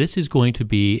 So this is going to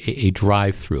be a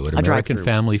drive-through at American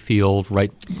Family Field,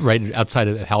 right outside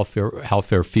of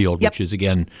Halfair Field, which is,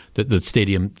 again, the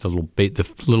stadium, the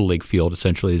Little League field,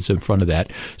 essentially, is in front of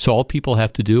that. So all people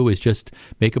have to do is just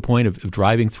make a point of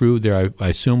driving through. There, I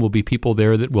assume, will be people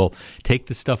there that will take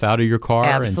the stuff out of your car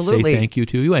and say thank you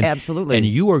to you. And, Absolutely. And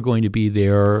you are going to be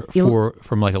there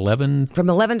from like 11? From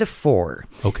 11 to 4.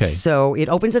 Okay. So it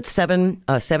opens at 7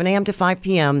 a.m. to 5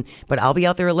 p.m., but I'll be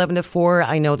out there 11 to 4.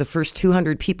 I know the first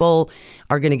 200 people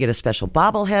are going to get a special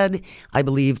bobblehead. I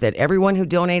believe that everyone who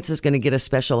donates is going to get a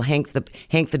special Hank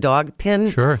the dog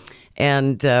pin. Sure.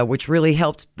 And which really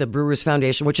helped the Brewers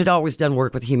Foundation, which had always done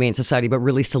work with the Humane Society, but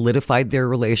really solidified their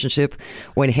relationship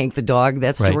when Hank the dog,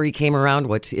 that story came around,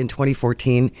 in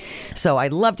 2014. So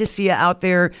I'd love to see you out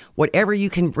there. Whatever you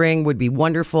can bring would be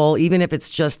wonderful, even if it's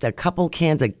just a couple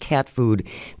cans of cat food.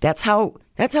 That's how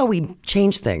we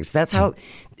change things. That's how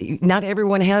not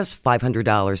everyone has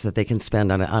 $500 that they can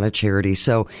spend on a charity.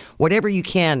 So whatever you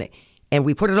can. And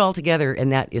we put it all together,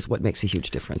 and that is what makes a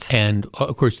huge difference. And,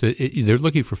 of course, they're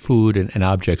looking for food and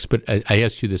objects, but I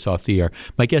asked you this off the air.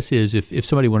 My guess is if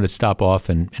somebody wanted to stop off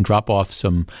and drop off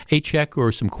a check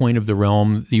or some coin of the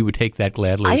realm, you would take that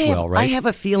gladly as well, right? I have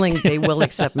a feeling they will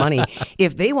accept money.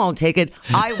 If they won't take it,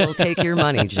 I will take your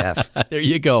money, Jeff. There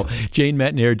you go. Jane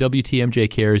Metnair, WTMJ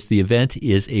Cares. The event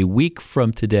is a week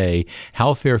from today,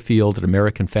 Halfair Field at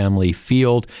American Family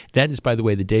Field. That is, by the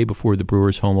way, the day before the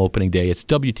Brewers' home opening day. It's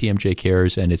WTMJ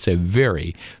Cares, and it's a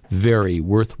very, very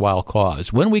worthwhile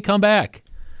cause. When we come back,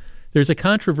 there's a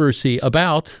controversy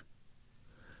about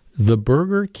the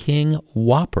Burger King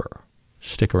Whopper.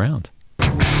 Stick around.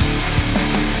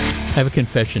 I have a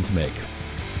confession to make.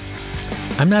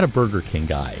 I'm not a Burger King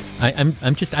guy.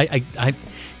 I'm just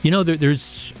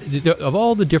there's of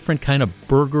all the different kind of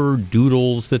burger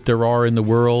doodles that there are in the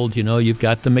world. You've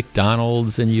got the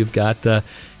McDonald's, and you've got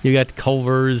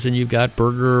Culver's, and you've got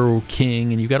Burger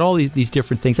King, and you've got all these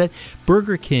different things.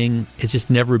 Burger King has just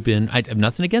never been. I have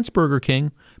nothing against Burger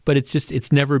King, but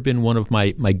it's never been one of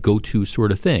my go-to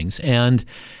sort of things. And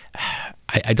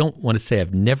I don't want to say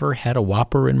I've never had a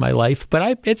Whopper in my life,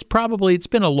 but it's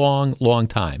been a long, long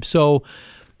time. So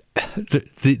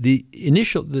the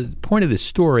point of this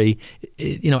story,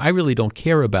 I really don't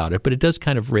care about it, but it does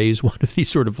kind of raise one of these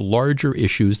sort of larger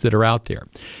issues that are out there.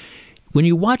 When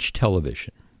you watch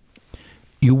television,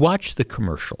 you watch the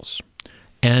commercials,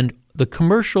 and the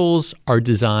commercials are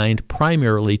designed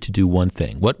primarily to do one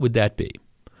thing. What would that be?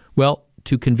 Well,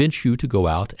 to convince you to go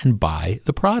out and buy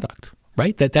the product.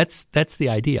 Right? That's the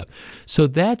idea. So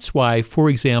that's why, for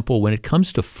example, when it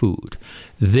comes to food,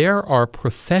 there are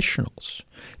professionals.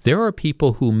 There are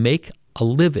people who make a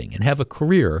living and have a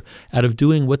career out of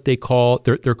doing what they call,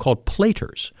 they're called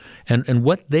platers. And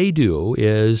what they do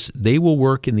is they will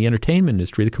work in the entertainment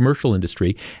industry, the commercial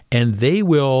industry, and they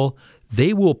will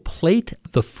plate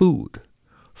the food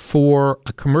for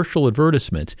a commercial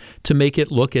advertisement to make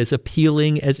it look as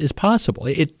appealing as possible.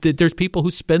 There's people who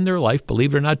spend their life,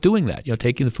 believe it or not, doing that,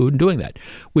 taking the food and doing that,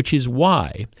 which is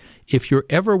why if you're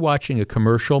ever watching a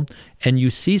commercial and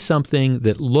you see something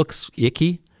that looks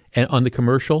icky on the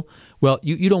commercial, well,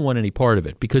 you don't want any part of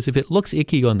it, because if it looks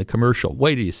icky on the commercial,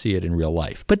 wait till you see it in real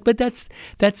life. But that's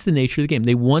the nature of the game.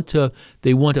 They want to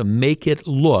make it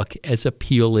look as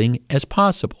appealing as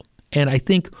possible. And I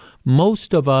think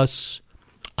most of us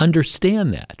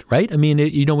understand that, right? I mean,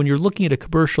 when you're looking at a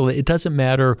commercial, it doesn't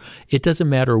matter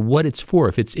what it's for.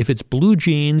 If it's blue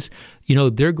jeans,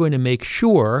 they're going to make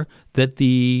sure that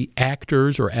the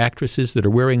actors or actresses that are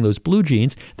wearing those blue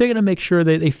jeans, they're going to make sure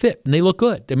that they fit and they look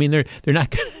good. I mean, they're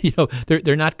not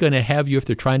they're not going to have you, if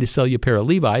they're trying to sell you a pair of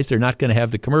Levi's, they're not going to have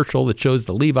the commercial that shows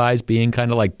the Levi's being kind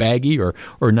of like baggy or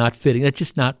not fitting. That's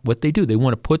just not what they do. They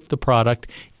want to put the product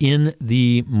in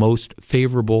the most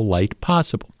favorable light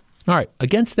possible. All right,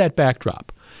 against that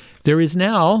backdrop, there is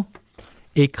now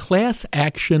a class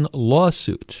action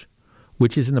lawsuit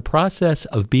which is in the process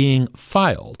of being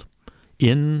filed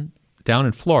down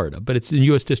in Florida, but it's in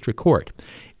U.S. District Court.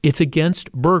 It's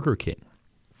against Burger King.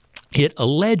 It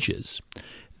alleges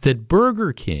that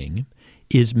Burger King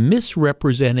is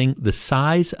misrepresenting the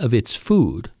size of its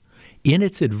food in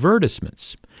its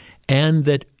advertisements, and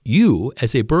that you,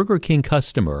 as a Burger King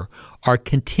customer, are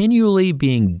continually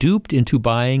being duped into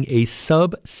buying a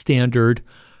substandard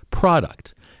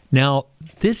product. Now,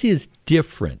 this is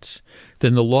different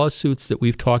than the lawsuits that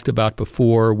we've talked about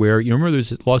before, where, remember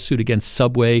there's a lawsuit against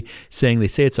Subway saying they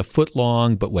say it's a foot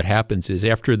long, but what happens is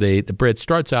after the bread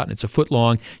starts out and it's a foot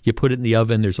long, you put it in the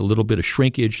oven, there's a little bit of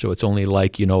shrinkage, so it's only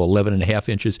like, 11 and a half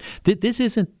inches. This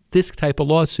isn't this type of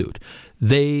lawsuit.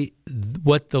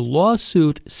 What the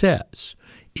lawsuit says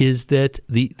is that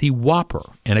the Whopper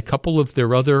and a couple of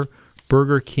their other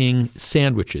Burger King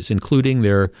sandwiches, including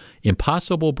their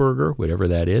Impossible Burger, whatever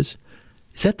that is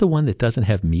that the one that doesn't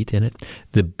have meat in it?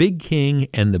 The Big King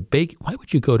and the Bacon. Why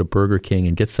would you go to Burger King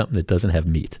and get something that doesn't have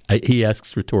meat? He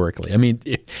asks rhetorically. I mean,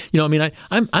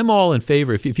 I'm all in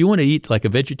favor. If you want to eat like a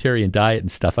vegetarian diet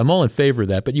and stuff, I'm all in favor of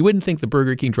that. But you wouldn't think the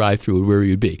Burger King drive-thru where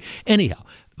you'd be. Anyhow,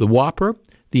 the Whopper,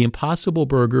 the Impossible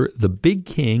Burger, the Big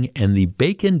King, and the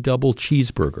Bacon Double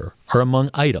Cheeseburger are among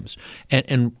items.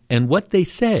 And what they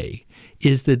say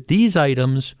is that these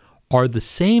items are the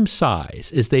same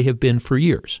size as they have been for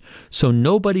years. So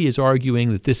nobody is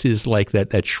arguing that this is like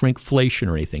that shrinkflation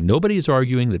or anything. Nobody is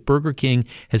arguing that Burger King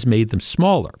has made them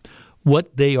smaller.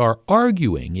 What they are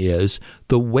arguing is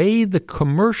the way the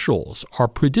commercials are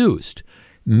produced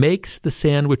makes the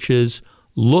sandwiches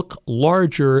look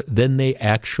larger than they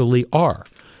actually are.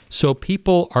 So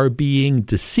people are being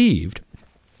deceived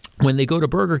when they go to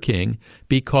Burger King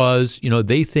because,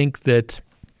 they think that,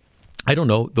 I don't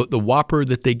know, the Whopper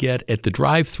that they get at the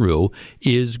drive-thru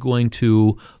is going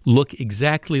to look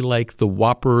exactly like the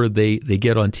Whopper they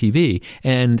get on TV.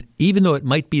 And even though it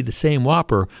might be the same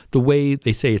Whopper, the way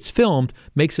they say it's filmed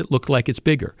makes it look like it's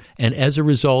bigger. And as a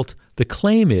result, the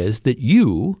claim is that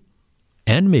you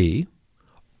and me,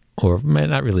 or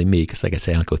not really me, because like I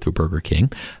say, I don't go through Burger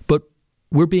King, but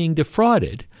we're being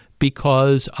defrauded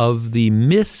because of the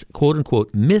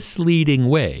quote-unquote misleading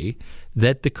way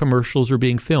that the commercials are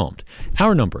being filmed.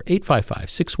 Our number,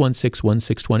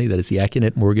 855-616-1620. That is the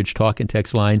AccuNet Mortgage Talk and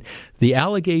Text line. The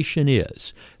allegation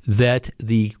is that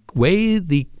the way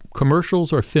the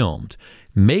commercials are filmed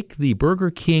make the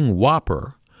Burger King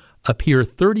Whopper appear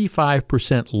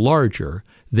 35% larger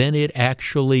than it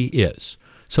actually is.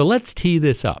 So let's tee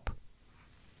this up.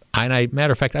 And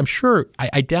matter of fact, I'm sure,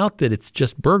 I doubt that it's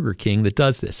just Burger King that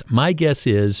does this. My guess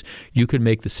is you could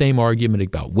make the same argument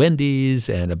about Wendy's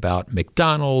and about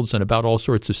McDonald's and about all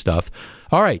sorts of stuff.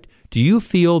 All right, do you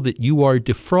feel that you are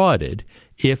defrauded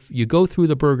if you go through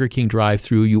the Burger King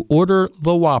drive-thru, you order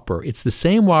the Whopper? It's the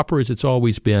same Whopper as it's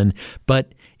always been,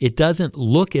 but it doesn't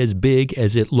look as big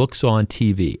as it looks on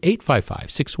TV.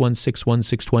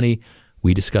 855-616-1620.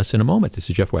 We discuss in a moment. This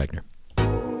is Jeff Wagner.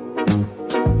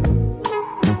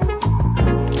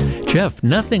 Jeff,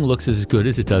 nothing looks as good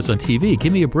as it does on TV.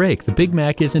 Give me a break. The Big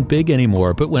Mac isn't big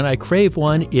anymore, but when I crave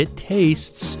one, it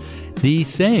tastes the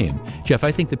same. Jeff,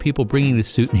 I think the people bringing this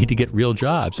suit need to get real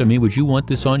jobs. I mean, would you want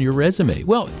this on your resume?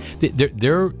 Well,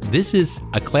 this is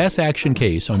a class action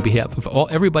case on behalf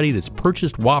of everybody that's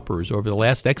purchased Whoppers over the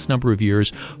last X number of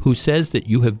years who says that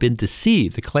you have been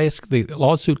deceived. The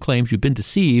lawsuit claims you've been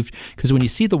deceived because when you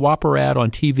see the Whopper ad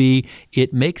on TV,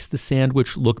 it makes the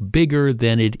sandwich look bigger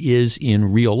than it is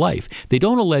in real life. They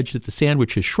don't allege that the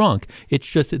sandwich has shrunk. It's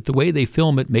just that the way they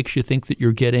film it makes you think that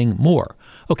you're getting more.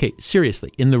 Okay,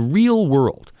 seriously, in the real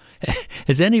world,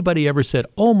 has anybody ever said,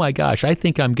 oh my gosh, I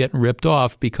think I'm getting ripped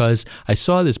off because I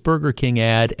saw this Burger King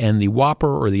ad and the Whopper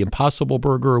or the Impossible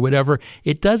Burger or whatever,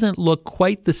 it doesn't look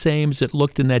quite the same as it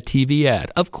looked in that TV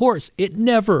ad? Of course, it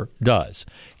never does.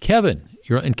 Kevin,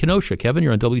 you're in Kenosha. Kevin,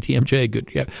 you're on WTMJ. Good.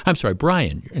 Yeah, I'm sorry,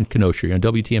 Brian, you're in Kenosha. You're on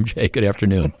WTMJ. Good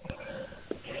afternoon.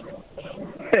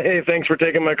 Hey, thanks for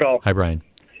taking my call. Hi, Brian.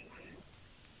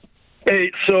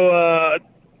 Hey, so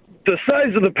the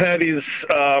size of the patties,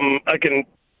 I can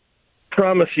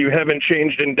promise you haven't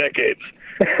changed in decades.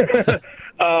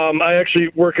 I actually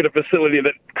work at a facility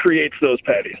that creates those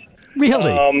patties.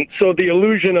 Really? So the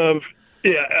illusion of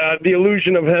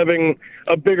having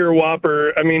a bigger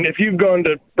Whopper. I mean, if you've gone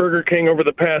to Burger King over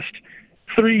the past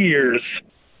 3 years,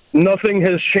 nothing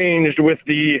has changed with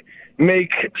the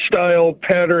make, style,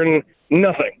 pattern,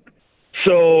 nothing.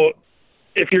 So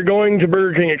if you're going to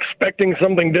Burger King expecting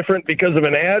something different because of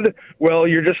an ad, well,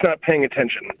 you're just not paying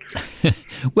attention.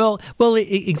 Well,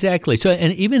 exactly. So,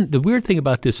 and even the weird thing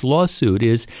about this lawsuit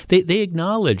is they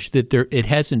acknowledge that it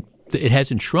hasn't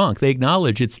shrunk. They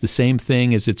acknowledge it's the same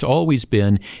thing as it's always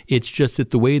been. It's just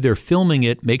that the way they're filming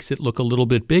it makes it look a little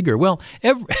bit bigger. Well,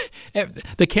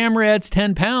 the camera adds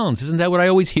 10 pounds. Isn't that what I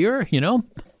always hear? You know?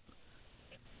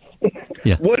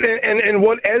 Yeah.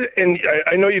 And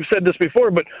I know you've said this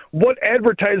before, but what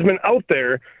advertisement out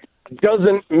there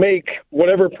doesn't make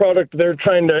whatever product they're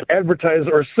trying to advertise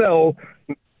or sell?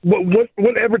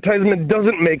 What advertisement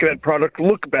doesn't make that product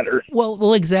look better?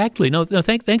 Well, exactly. No.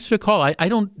 Thanks for the call. I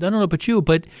don't know about you,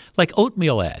 but like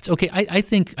oatmeal ads. Okay, I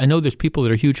know there's people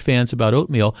that are huge fans about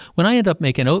oatmeal. When I end up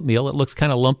making oatmeal, it looks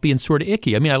kind of lumpy and sort of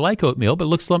icky. I mean, I like oatmeal, but it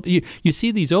looks lumpy. You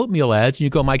see these oatmeal ads, and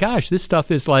you go, my gosh, this stuff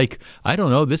is like, I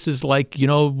don't know, this is like,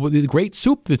 the great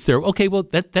soup that's there. Okay, well,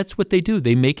 that's what they do.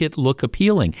 They make it look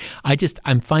appealing.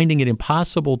 I'm finding it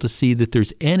impossible to see that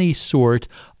there's any sort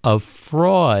of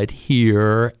fraud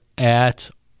here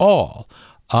at all.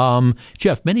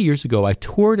 Jeff, many years ago, I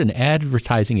toured an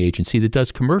advertising agency that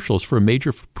does commercials for a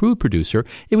major food producer.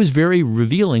 It was very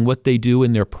revealing what they do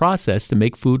in their process to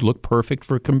make food look perfect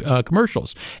for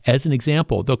commercials. As an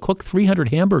example, they'll cook 300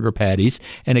 hamburger patties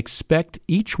and inspect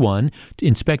each one to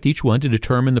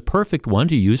determine the perfect one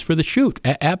to use for the shoot.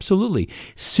 Absolutely.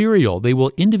 Cereal, they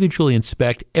will individually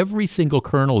inspect every single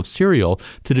kernel of cereal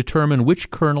to determine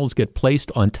which kernels get placed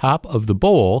on top of the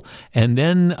bowl, and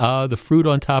then the fruit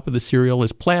on top of the cereal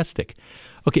is plastic.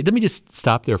 Okay, let me just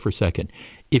stop there for a second.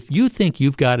 If you think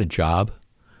you've got a job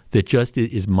that just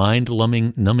is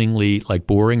mind-numbingly like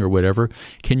boring or whatever,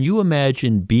 can you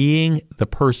imagine being the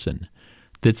person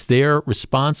that's there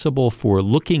responsible for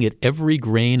looking at every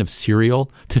grain of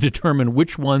cereal to determine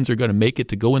which ones are going to make it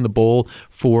to go in the bowl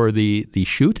for the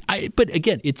shoot? But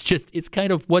again, it's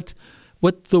kind of what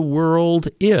the world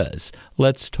is.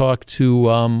 Let's talk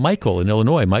to Michael in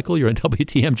Illinois. Michael, you're on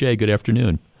WTMJ. Good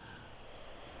afternoon.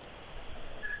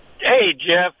 Hey,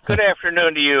 Jeff. Good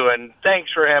afternoon to you, and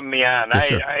thanks for having me on.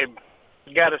 Yes, I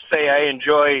got to say I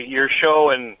enjoy your show,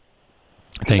 and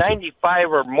Thank 95 you.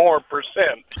 or more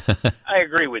percent. I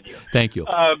agree with you. Thank you.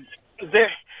 I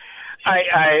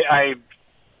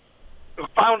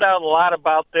found out a lot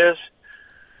about this.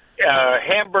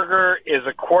 Hamburger is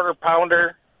a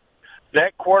quarter-pounder.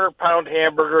 That quarter-pound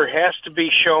hamburger has to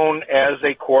be shown as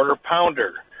a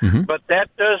quarter-pounder. Mm-hmm. But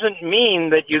that doesn't mean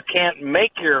that you can't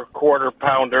make your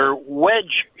quarter-pounder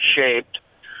wedge-shaped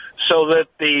so that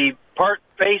the part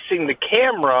facing the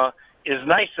camera is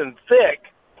nice and thick.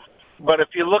 But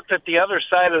if you looked at the other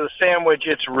side of the sandwich,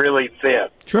 it's really thin.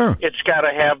 Sure. It's got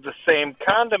to have the same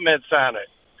condiments on it.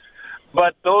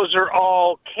 but those are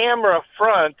all camera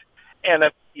front, and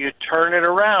if you turn it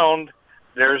around,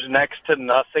 there's next to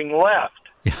nothing left.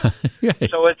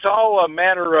 So it's all a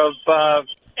matter of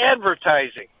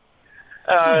advertising.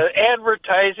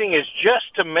 Advertising is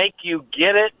just to make you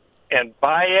get it and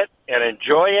buy it and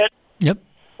enjoy it. Yep.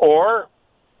 Or,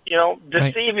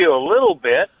 deceive you a little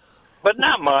bit, but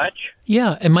not much.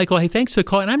 Yeah, and Michael, hey, thanks for the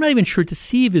call. And I'm not even sure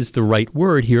deceive is the right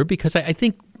word here, because I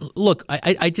think, look,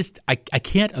 I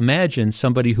can't imagine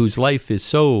somebody whose life is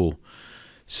so,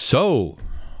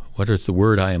 what is the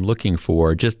word I am looking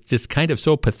for? Just kind of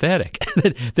so pathetic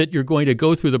that you're going to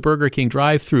go through the Burger King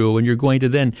drive-thru and you're going to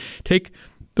then take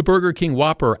the Burger King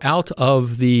Whopper out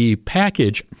of the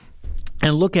package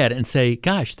and look at it and say,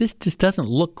 gosh, this just doesn't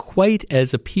look quite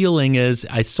as appealing as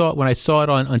I saw it when I saw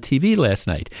it on TV last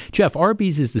night. Jeff,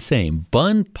 Arby's is the same.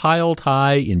 Bun piled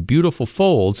high in beautiful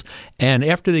folds, and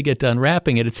after they get done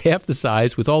wrapping it, it's half the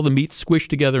size with all the meat squished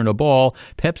together in a ball,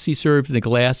 Pepsi served in a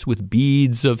glass with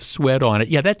beads of sweat on it.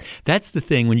 Yeah, that's the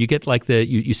thing. When you get like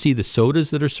you see the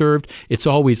sodas that are served, it's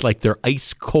always like they're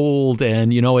ice cold,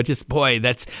 and it just, boy,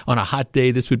 that's on a hot day,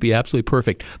 this would be absolutely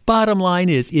perfect. Bottom line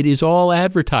is, it is all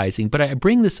advertising, but I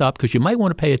bring this up because you might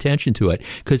want to pay attention to it,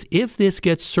 because if this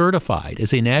gets certified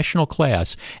as a national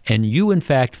class and you in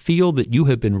fact feel that you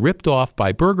have been ripped off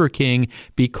by Burger King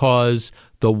because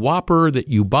the Whopper that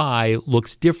you buy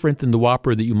looks different than the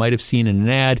Whopper that you might have seen in an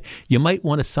ad, you might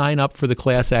want to sign up for the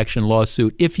class action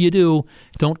lawsuit. If you do,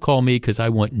 don't call me, because I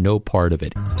want no part of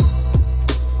it.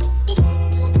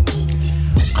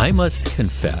 I must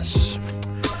confess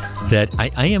that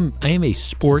I am a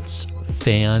sports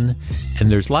fan,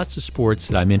 and there's lots of sports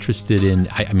that I'm interested in.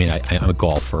 I'm a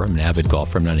golfer. I'm an avid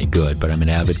golfer. I'm not any good, but I'm an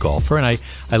avid golfer, and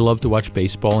I love to watch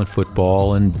baseball and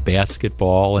football and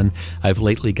basketball, and I've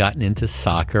lately gotten into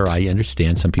soccer. I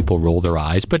understand some people roll their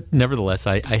eyes, but nevertheless,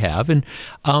 I have, and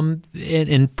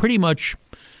pretty much.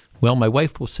 Well, my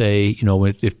wife will say,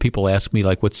 if people ask me,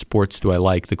 like, what sports do I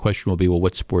like, the question will be, well,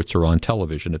 what sports are on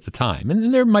television at the time?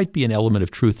 And there might be an element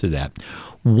of truth to that.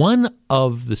 One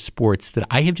of the sports that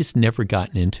I have just never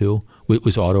gotten into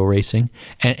was auto racing.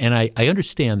 And I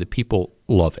understand that people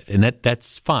love it, and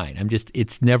that's fine.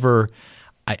 It's never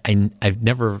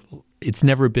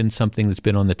been something that's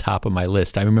been on the top of my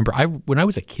list. I remember when I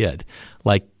was a kid,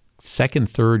 like second,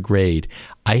 third grade,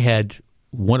 I had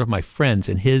one of my friends,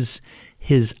 and his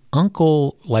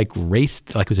uncle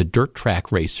raced, was a dirt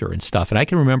track racer and stuff. And I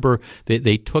can remember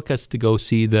they took us to go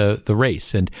see the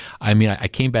race. And I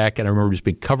came back and I remember just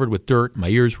being covered with dirt. My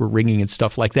ears were ringing and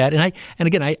stuff like that. And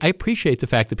again, I appreciate the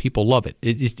fact that people love it.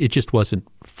 It just wasn't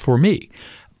for me.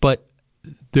 But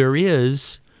there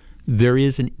is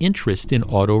an interest in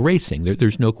auto racing.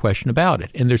 There's no question about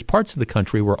it. And there's parts of the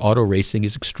country where auto racing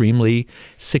is extremely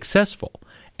successful.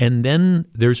 And then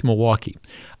there's Milwaukee.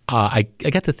 I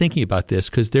got to thinking about this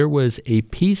because there was a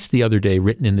piece the other day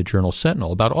written in the Journal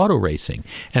Sentinel about auto racing,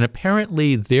 and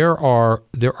apparently there are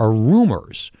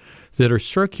rumors that are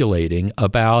circulating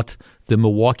about the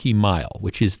Milwaukee Mile,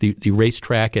 which is the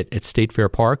racetrack at State Fair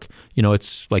Park.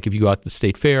 It's like if you go out to the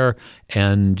State Fair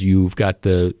and you've got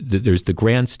there's the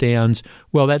grandstands.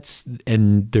 Well, they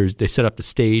set up the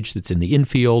stage that's in the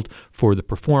infield for the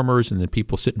performers, and then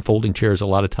people sit in folding chairs a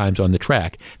lot of times on the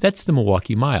track. That's the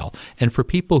Milwaukee Mile. And for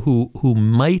people who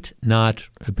might not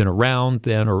have been around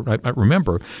then or might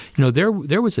remember,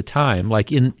 there was a time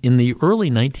like in the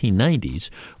early 1990s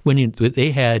when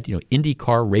they had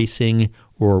IndyCar racing,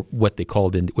 or what they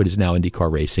called what is now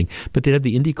IndyCar racing. But they'd have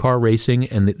the IndyCar racing,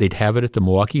 and they'd have it at the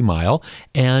Milwaukee Mile,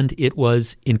 and it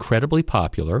was incredibly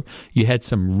popular. You had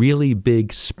some really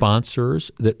big sponsors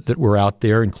that were out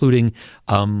there, including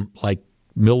like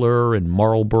Miller and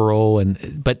Marlboro,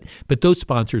 but those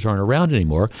sponsors aren't around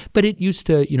anymore. But it used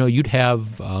to, you'd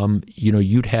have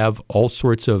all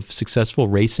sorts of successful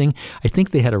racing. I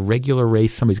think they had a regular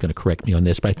race. Somebody's going to correct me on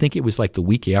this, but I think it was like the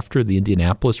week after the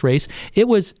Indianapolis race. It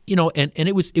was, and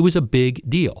it was a big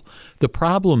deal. The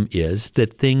problem is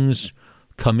that things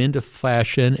come into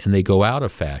fashion and they go out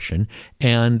of fashion.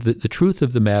 And the truth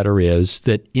of the matter is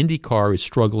that IndyCar is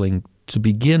struggling to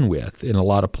begin with in a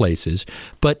lot of places.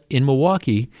 But in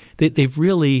Milwaukee,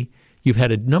 you've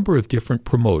had a number of different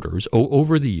promoters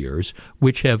over the years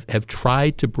which have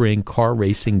tried to bring car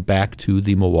racing back to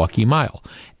the Milwaukee Mile.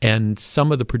 And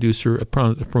some of the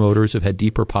promoters have had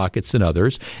deeper pockets than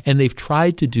others, and they've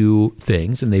tried to do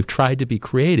things and they've tried to be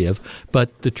creative.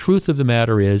 But the truth of the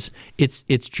matter is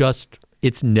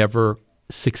it's never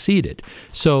succeeded.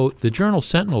 So the Journal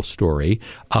Sentinel story,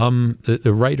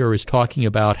 the writer is talking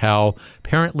about how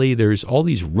apparently there's all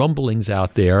these rumblings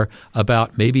out there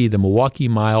about maybe the Milwaukee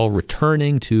Mile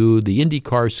returning to the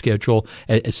IndyCar schedule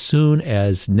as soon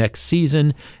as next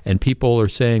season, and people are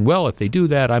saying, well, if they do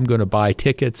that, I'm going to buy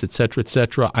tickets, et cetera, et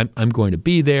cetera. I'm going to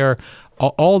be there.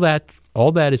 All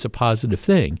that is a positive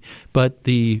thing. But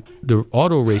the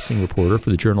auto racing reporter for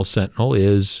the Journal Sentinel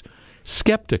is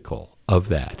skeptical of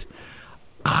that.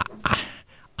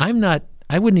 I'm not.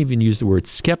 I wouldn't even use the word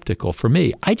skeptical. For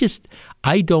me,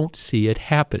 I don't see it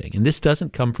happening. And this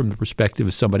doesn't come from the perspective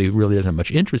of somebody who really doesn't have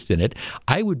much interest in it.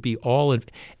 I would be all in.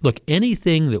 Look,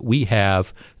 anything that we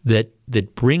have that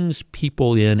brings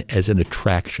people in as an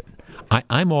attraction,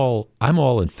 I'm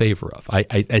all in favor of.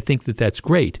 I think that's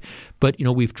great. But,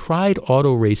 we've tried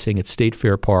auto racing at State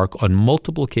Fair Park on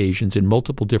multiple occasions in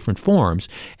multiple different forms.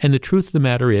 And the truth of the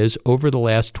matter is, over the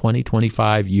last 20,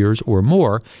 25 years or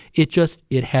more, it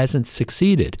hasn't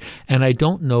succeeded. And I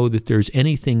don't know that there's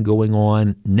anything going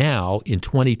on now in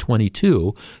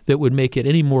 2022 that would make it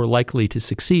any more likely to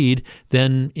succeed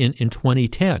than in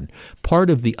 2010. Part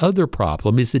of the other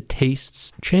problem is that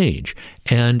tastes change.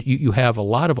 And you have a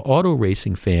lot of auto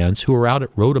racing fans who are out at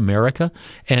Road America,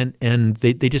 and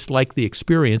they just like the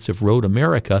experience of Road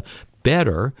America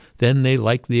better than they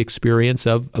like the experience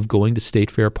of going to State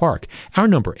Fair Park. Our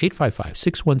number,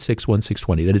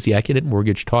 855-616-1620. That is the AccuNet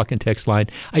Mortgage talk and text line.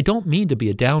 I don't mean to be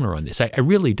a downer on this. I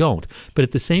really don't. But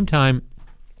at the same time,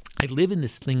 I live in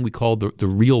this thing we call the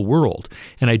real world.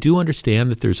 And I do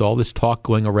understand that there's all this talk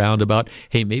going around about,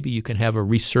 hey, maybe you can have a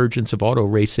resurgence of auto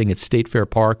racing at State Fair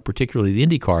Park, particularly the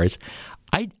Indy cars.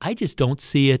 I just don't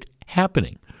see it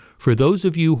happening. For those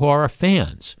of you who are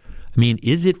fans,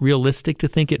 is it realistic to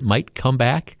think it might come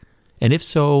back? And if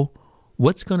so,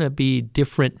 what's going to be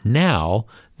different now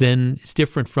than is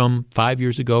different from 5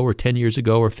 years ago or 10 years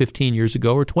ago or 15 years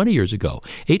ago or 20 years ago?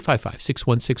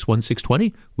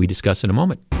 855-616-1620. We discuss in a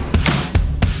moment.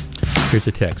 Here's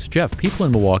a text. Jeff, people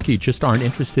in Milwaukee just aren't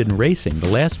interested in racing. The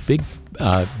last big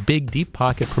deep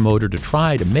pocket promoter to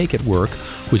try to make it work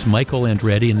was Michael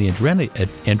Andretti and the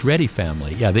Andretti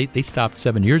family. Yeah, they stopped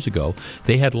 7 years ago.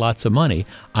 They had lots of money.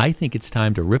 I think it's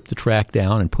time to rip the track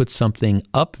down and put something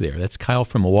up there. That's Kyle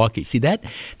from Milwaukee. See, that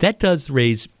does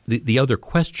raise the other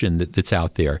question that's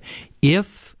out there.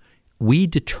 If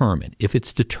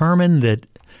it's determined that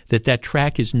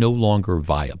track is no longer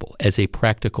viable as a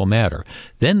practical matter,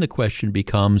 then the question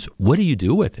becomes, what do you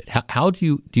do with it? How do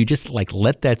you just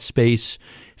let that space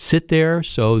sit there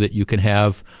so that you can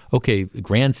have,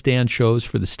 grandstand shows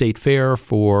for the state fair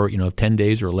for, 10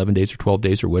 days or 11 days or 12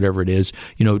 days or whatever it is,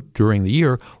 during the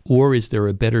year? Or is there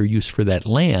a better use for that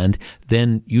land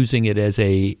than using it as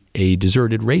a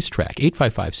deserted racetrack?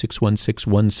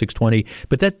 855-616-1620.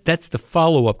 But that's the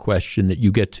follow-up question that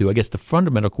you get to. I guess the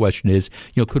fundamental question is,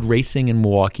 could racing in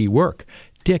Milwaukee work?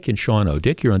 Dick and Shawano.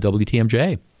 Dick, you're on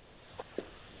WTMJ.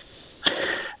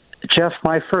 Jeff,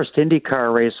 my first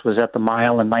IndyCar race was at the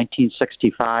Mile in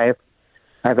 1965.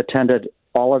 I've attended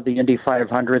all of the Indy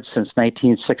 500 since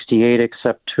 1968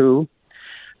 except two.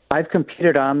 I've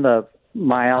competed on the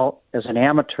Mile as an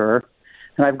amateur,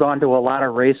 and I've gone to a lot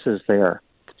of races there.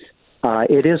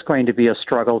 It is going to be a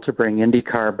struggle to bring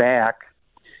IndyCar back.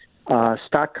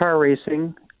 Stock car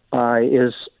racing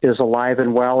is alive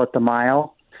and well at the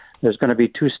Mile. There's going to be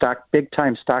two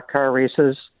big-time stock car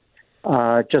races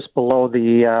just below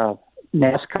the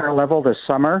NASCAR level this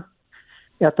summer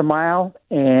at the Mile,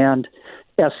 and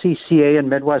SCCA and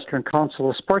Midwestern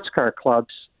Council of Sports Car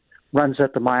Clubs runs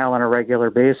at the Mile on a regular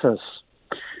basis.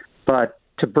 But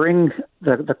to bring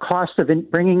the cost of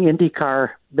bringing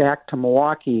IndyCar back to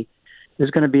Milwaukee is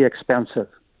going to be expensive.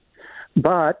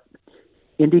 But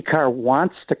IndyCar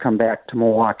wants to come back to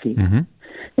Milwaukee,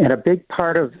 and a big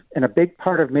part of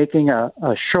making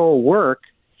a show work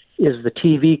is the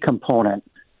TV component.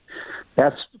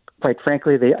 That's, quite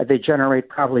frankly, they generate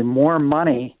probably more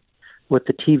money with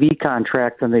the TV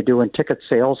contract than they do in ticket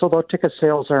sales, although ticket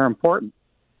sales are important.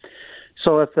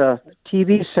 So if the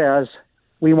TV says,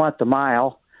 we want the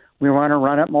Mile, we want to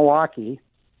run at Milwaukee,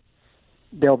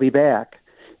 they'll be back.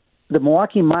 The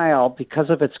Milwaukee Mile, because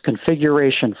of its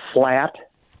configuration flat,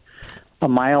 a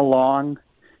mile long,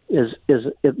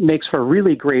 it makes for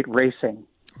really great racing.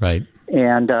 Right.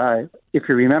 And if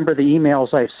you remember the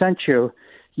emails I sent you,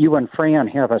 you and Fran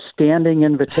have a standing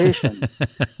invitation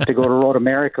to go to Road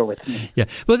America with me. Yeah,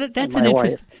 well, that's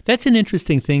an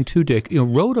interesting thing too, Dick.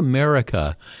 Road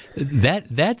America,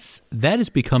 that is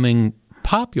becoming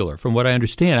popular, from what I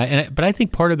understand. But I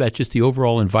think part of that's just the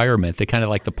overall environment, the kind of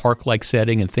like the park-like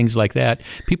setting and things like that.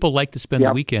 People like to spend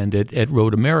the weekend at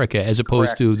Road America as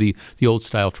opposed to the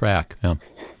old-style track. Yeah.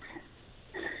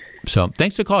 So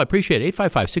thanks for the call. I appreciate it.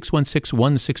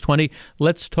 855-616-1620.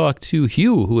 Let's talk to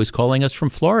Hugh, who is calling us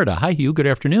from Florida. Hi, Hugh. Good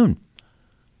afternoon.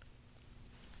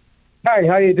 Hi,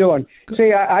 how you doing?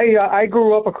 See, I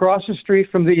grew up across the street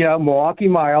from the Milwaukee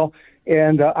Mile,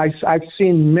 and I've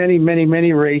seen many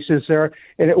races there,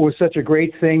 and it was such a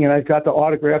great thing, and I've got the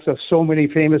autographs of so many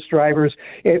famous drivers.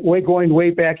 Going way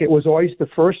back, it was always the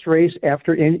first race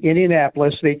after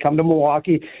Indianapolis. They'd come to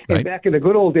Milwaukee, and back in the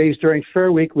good old days during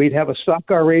Fair Week, we'd have a stock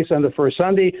car race on the first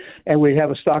Sunday, and we'd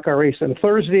have a stock car race on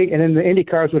Thursday, and then the Indy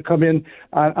cars would come in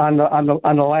on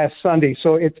the last Sunday.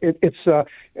 So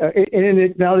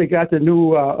now they got the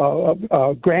new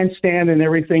grandstand and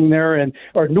everything there,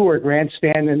 or newer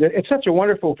grandstand, and it's such a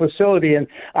wonderful facility, and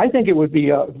I think it would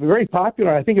be very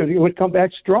popular. I think it would come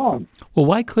back strong. Well,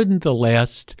 why couldn't the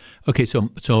last? Okay, so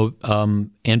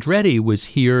Andretti was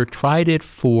here, tried it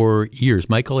for years.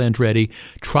 Michael Andretti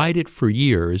tried it for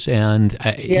years, and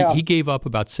he gave up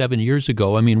about 7 years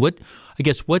ago. I mean,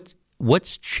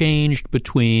 what's changed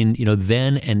between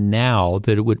then and now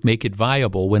that it would make it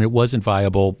viable when it wasn't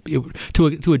viable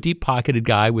to a deep-pocketed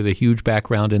guy with a huge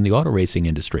background in the auto racing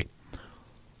industry?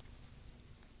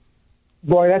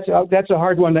 Boy, that's a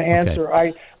hard one to answer.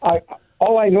 Okay.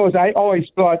 All I know is I always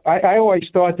thought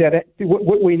that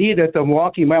what we need at the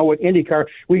Milwaukee Mile with IndyCar,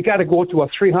 we got to go to a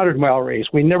 300-mile race.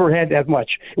 We never had that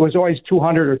much. It was always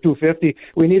 200 or 250.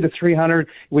 We need a 300.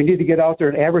 We need to get out there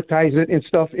and advertise it and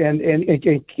stuff, and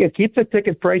keep the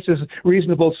ticket prices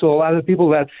reasonable so a lot of the people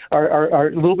that are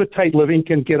a little bit tight living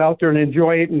can get out there and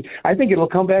enjoy it. And I think it'll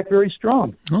come back very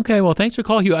strong. Okay, well, thanks for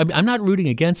calling, Hugh. I'm not rooting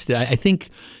against it. I think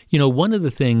one of the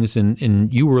things,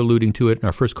 and you were alluding to it, and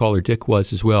our first caller, Dick,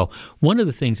 was as well. One of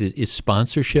the things is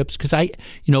sponsorships, because I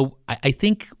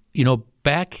think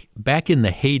back in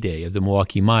the heyday of the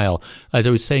Milwaukee Mile, as I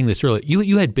was saying this earlier,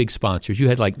 you had big sponsors. You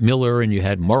had like Miller and you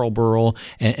had Marlboro,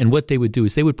 and what they would do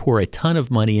is they would pour a ton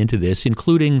of money into this,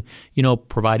 including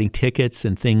providing tickets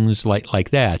and things like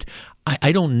that.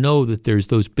 I don't know that there's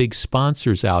those big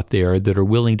sponsors out there that are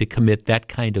willing to commit that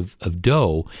kind of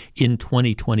dough in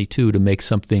 2022 to make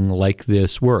something like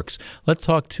this works. Let's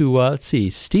talk to,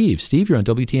 Steve. Steve, you're on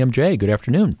WTMJ. Good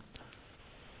afternoon.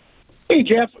 Hey,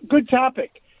 Jeff. Good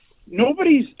topic.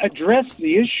 Nobody's addressed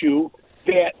the issue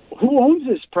that who owns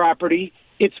this property.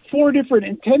 It's 4 different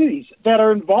entities that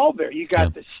are involved there. You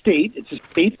got the state. It's a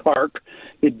state park.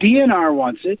 The DNR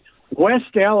wants it.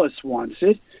 West Allis wants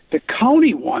it. The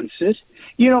county wants it.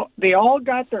 They all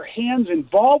got their hands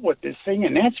involved with this thing,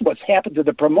 and that's what's happened to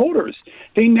the promoters.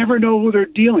 They never know who they're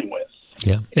dealing with.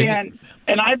 Yeah. And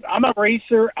I'm a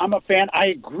racer. I'm a fan. I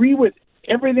agree with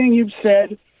everything you've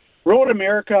said. Road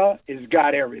America has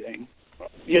got everything.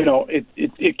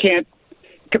 It can't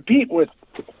compete with.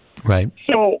 Right.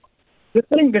 So the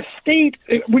thing, the state,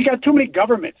 we got too many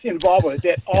governments involved with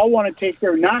it that all want to take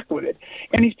their knock with it.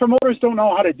 And these promoters don't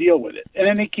know how to deal with it. And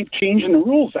then they keep changing the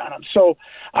rules on them. So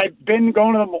I've been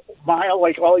going to the mile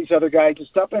like all these other guys and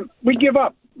stuff, and we give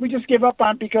up. We just give up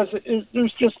on it because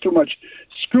there's just too much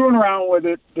screwing around with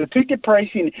it. The ticket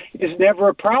pricing is never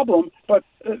a problem, but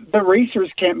the racers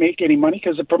can't make any money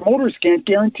because the promoters can't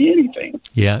guarantee anything.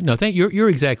 Yeah, no, you're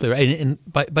exactly right. And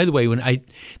by the way,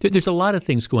 there's a lot of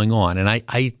things going on,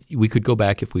 and we could go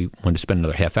back if we wanted to spend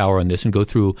another half hour on this and go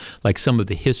through like some of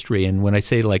the history. And when I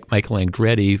say like Michael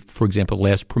Andretti, for example,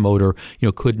 last promoter,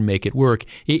 couldn't make it work,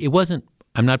 it wasn't.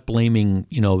 I'm not blaming,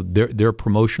 their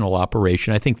promotional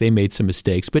operation. I think they made some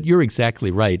mistakes, but you're exactly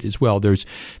right as well. There's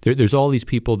all these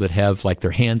people that have like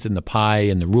their hands in the pie,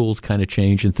 and the rules kind of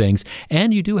change and things.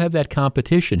 And you do have that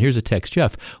competition. Here's a text,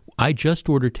 Jeff. I just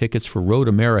ordered tickets for Road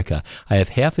America. I have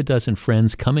half a dozen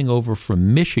friends coming over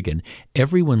from Michigan.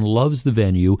 Everyone loves the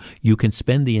venue. You can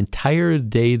spend the entire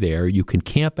day there. You can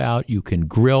camp out. You can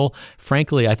grill.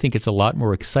 Frankly, I think it's a lot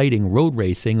more exciting road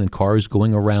racing than cars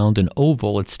going around an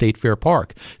oval at State Fair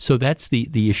Park. So that's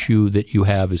the issue that you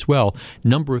have as well.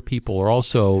 Number of people are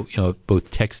also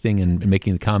both texting and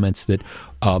making the comments that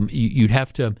you'd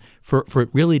have to, for it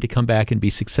really to come back and be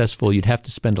successful, you'd have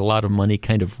to spend a lot of money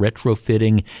kind of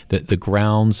retrofitting the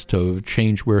grounds to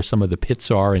change where some of the pits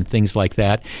are and things like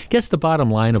that. I guess the bottom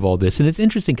line of all this, and it's an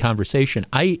interesting conversation,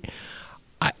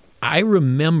 I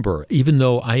remember, even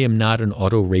though I am not an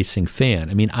auto racing fan,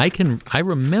 I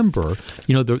remember,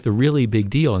 the really big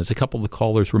deal, and as a couple of the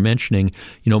callers were mentioning,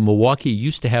 Milwaukee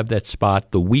used to have that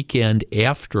spot the weekend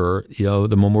after,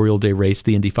 the Memorial Day race,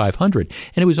 the Indy 500.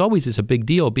 And it was always a big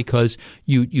deal because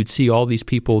you'd see all these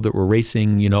people that were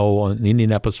racing, on the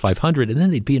Indianapolis 500, and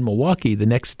then they'd be in Milwaukee the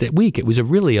next week. It was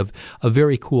a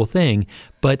very cool thing.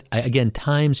 But again,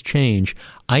 times change.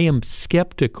 I am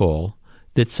skeptical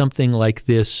that something like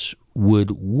this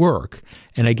would work.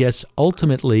 And I guess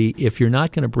ultimately, if you're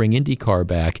not going to bring IndyCar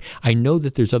back, I know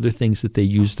that there's other things that they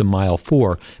use the mile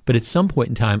for, but at some point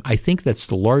in time, I think that's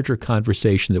the larger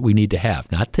conversation that we need to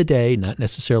have. Not today, not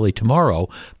necessarily tomorrow,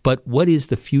 but what is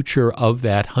the future of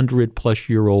that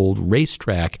 100-plus-year-old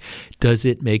racetrack? Does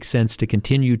it make sense to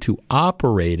continue to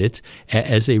operate it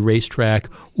as a racetrack,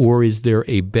 or is there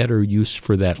a better use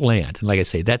for that land? And like I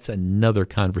say, that's another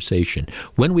conversation.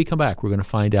 When we come back, we're going to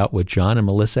find out what John and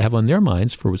Melissa have on their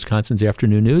minds for Wisconsin's Afternoon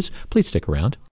News. Please stick around.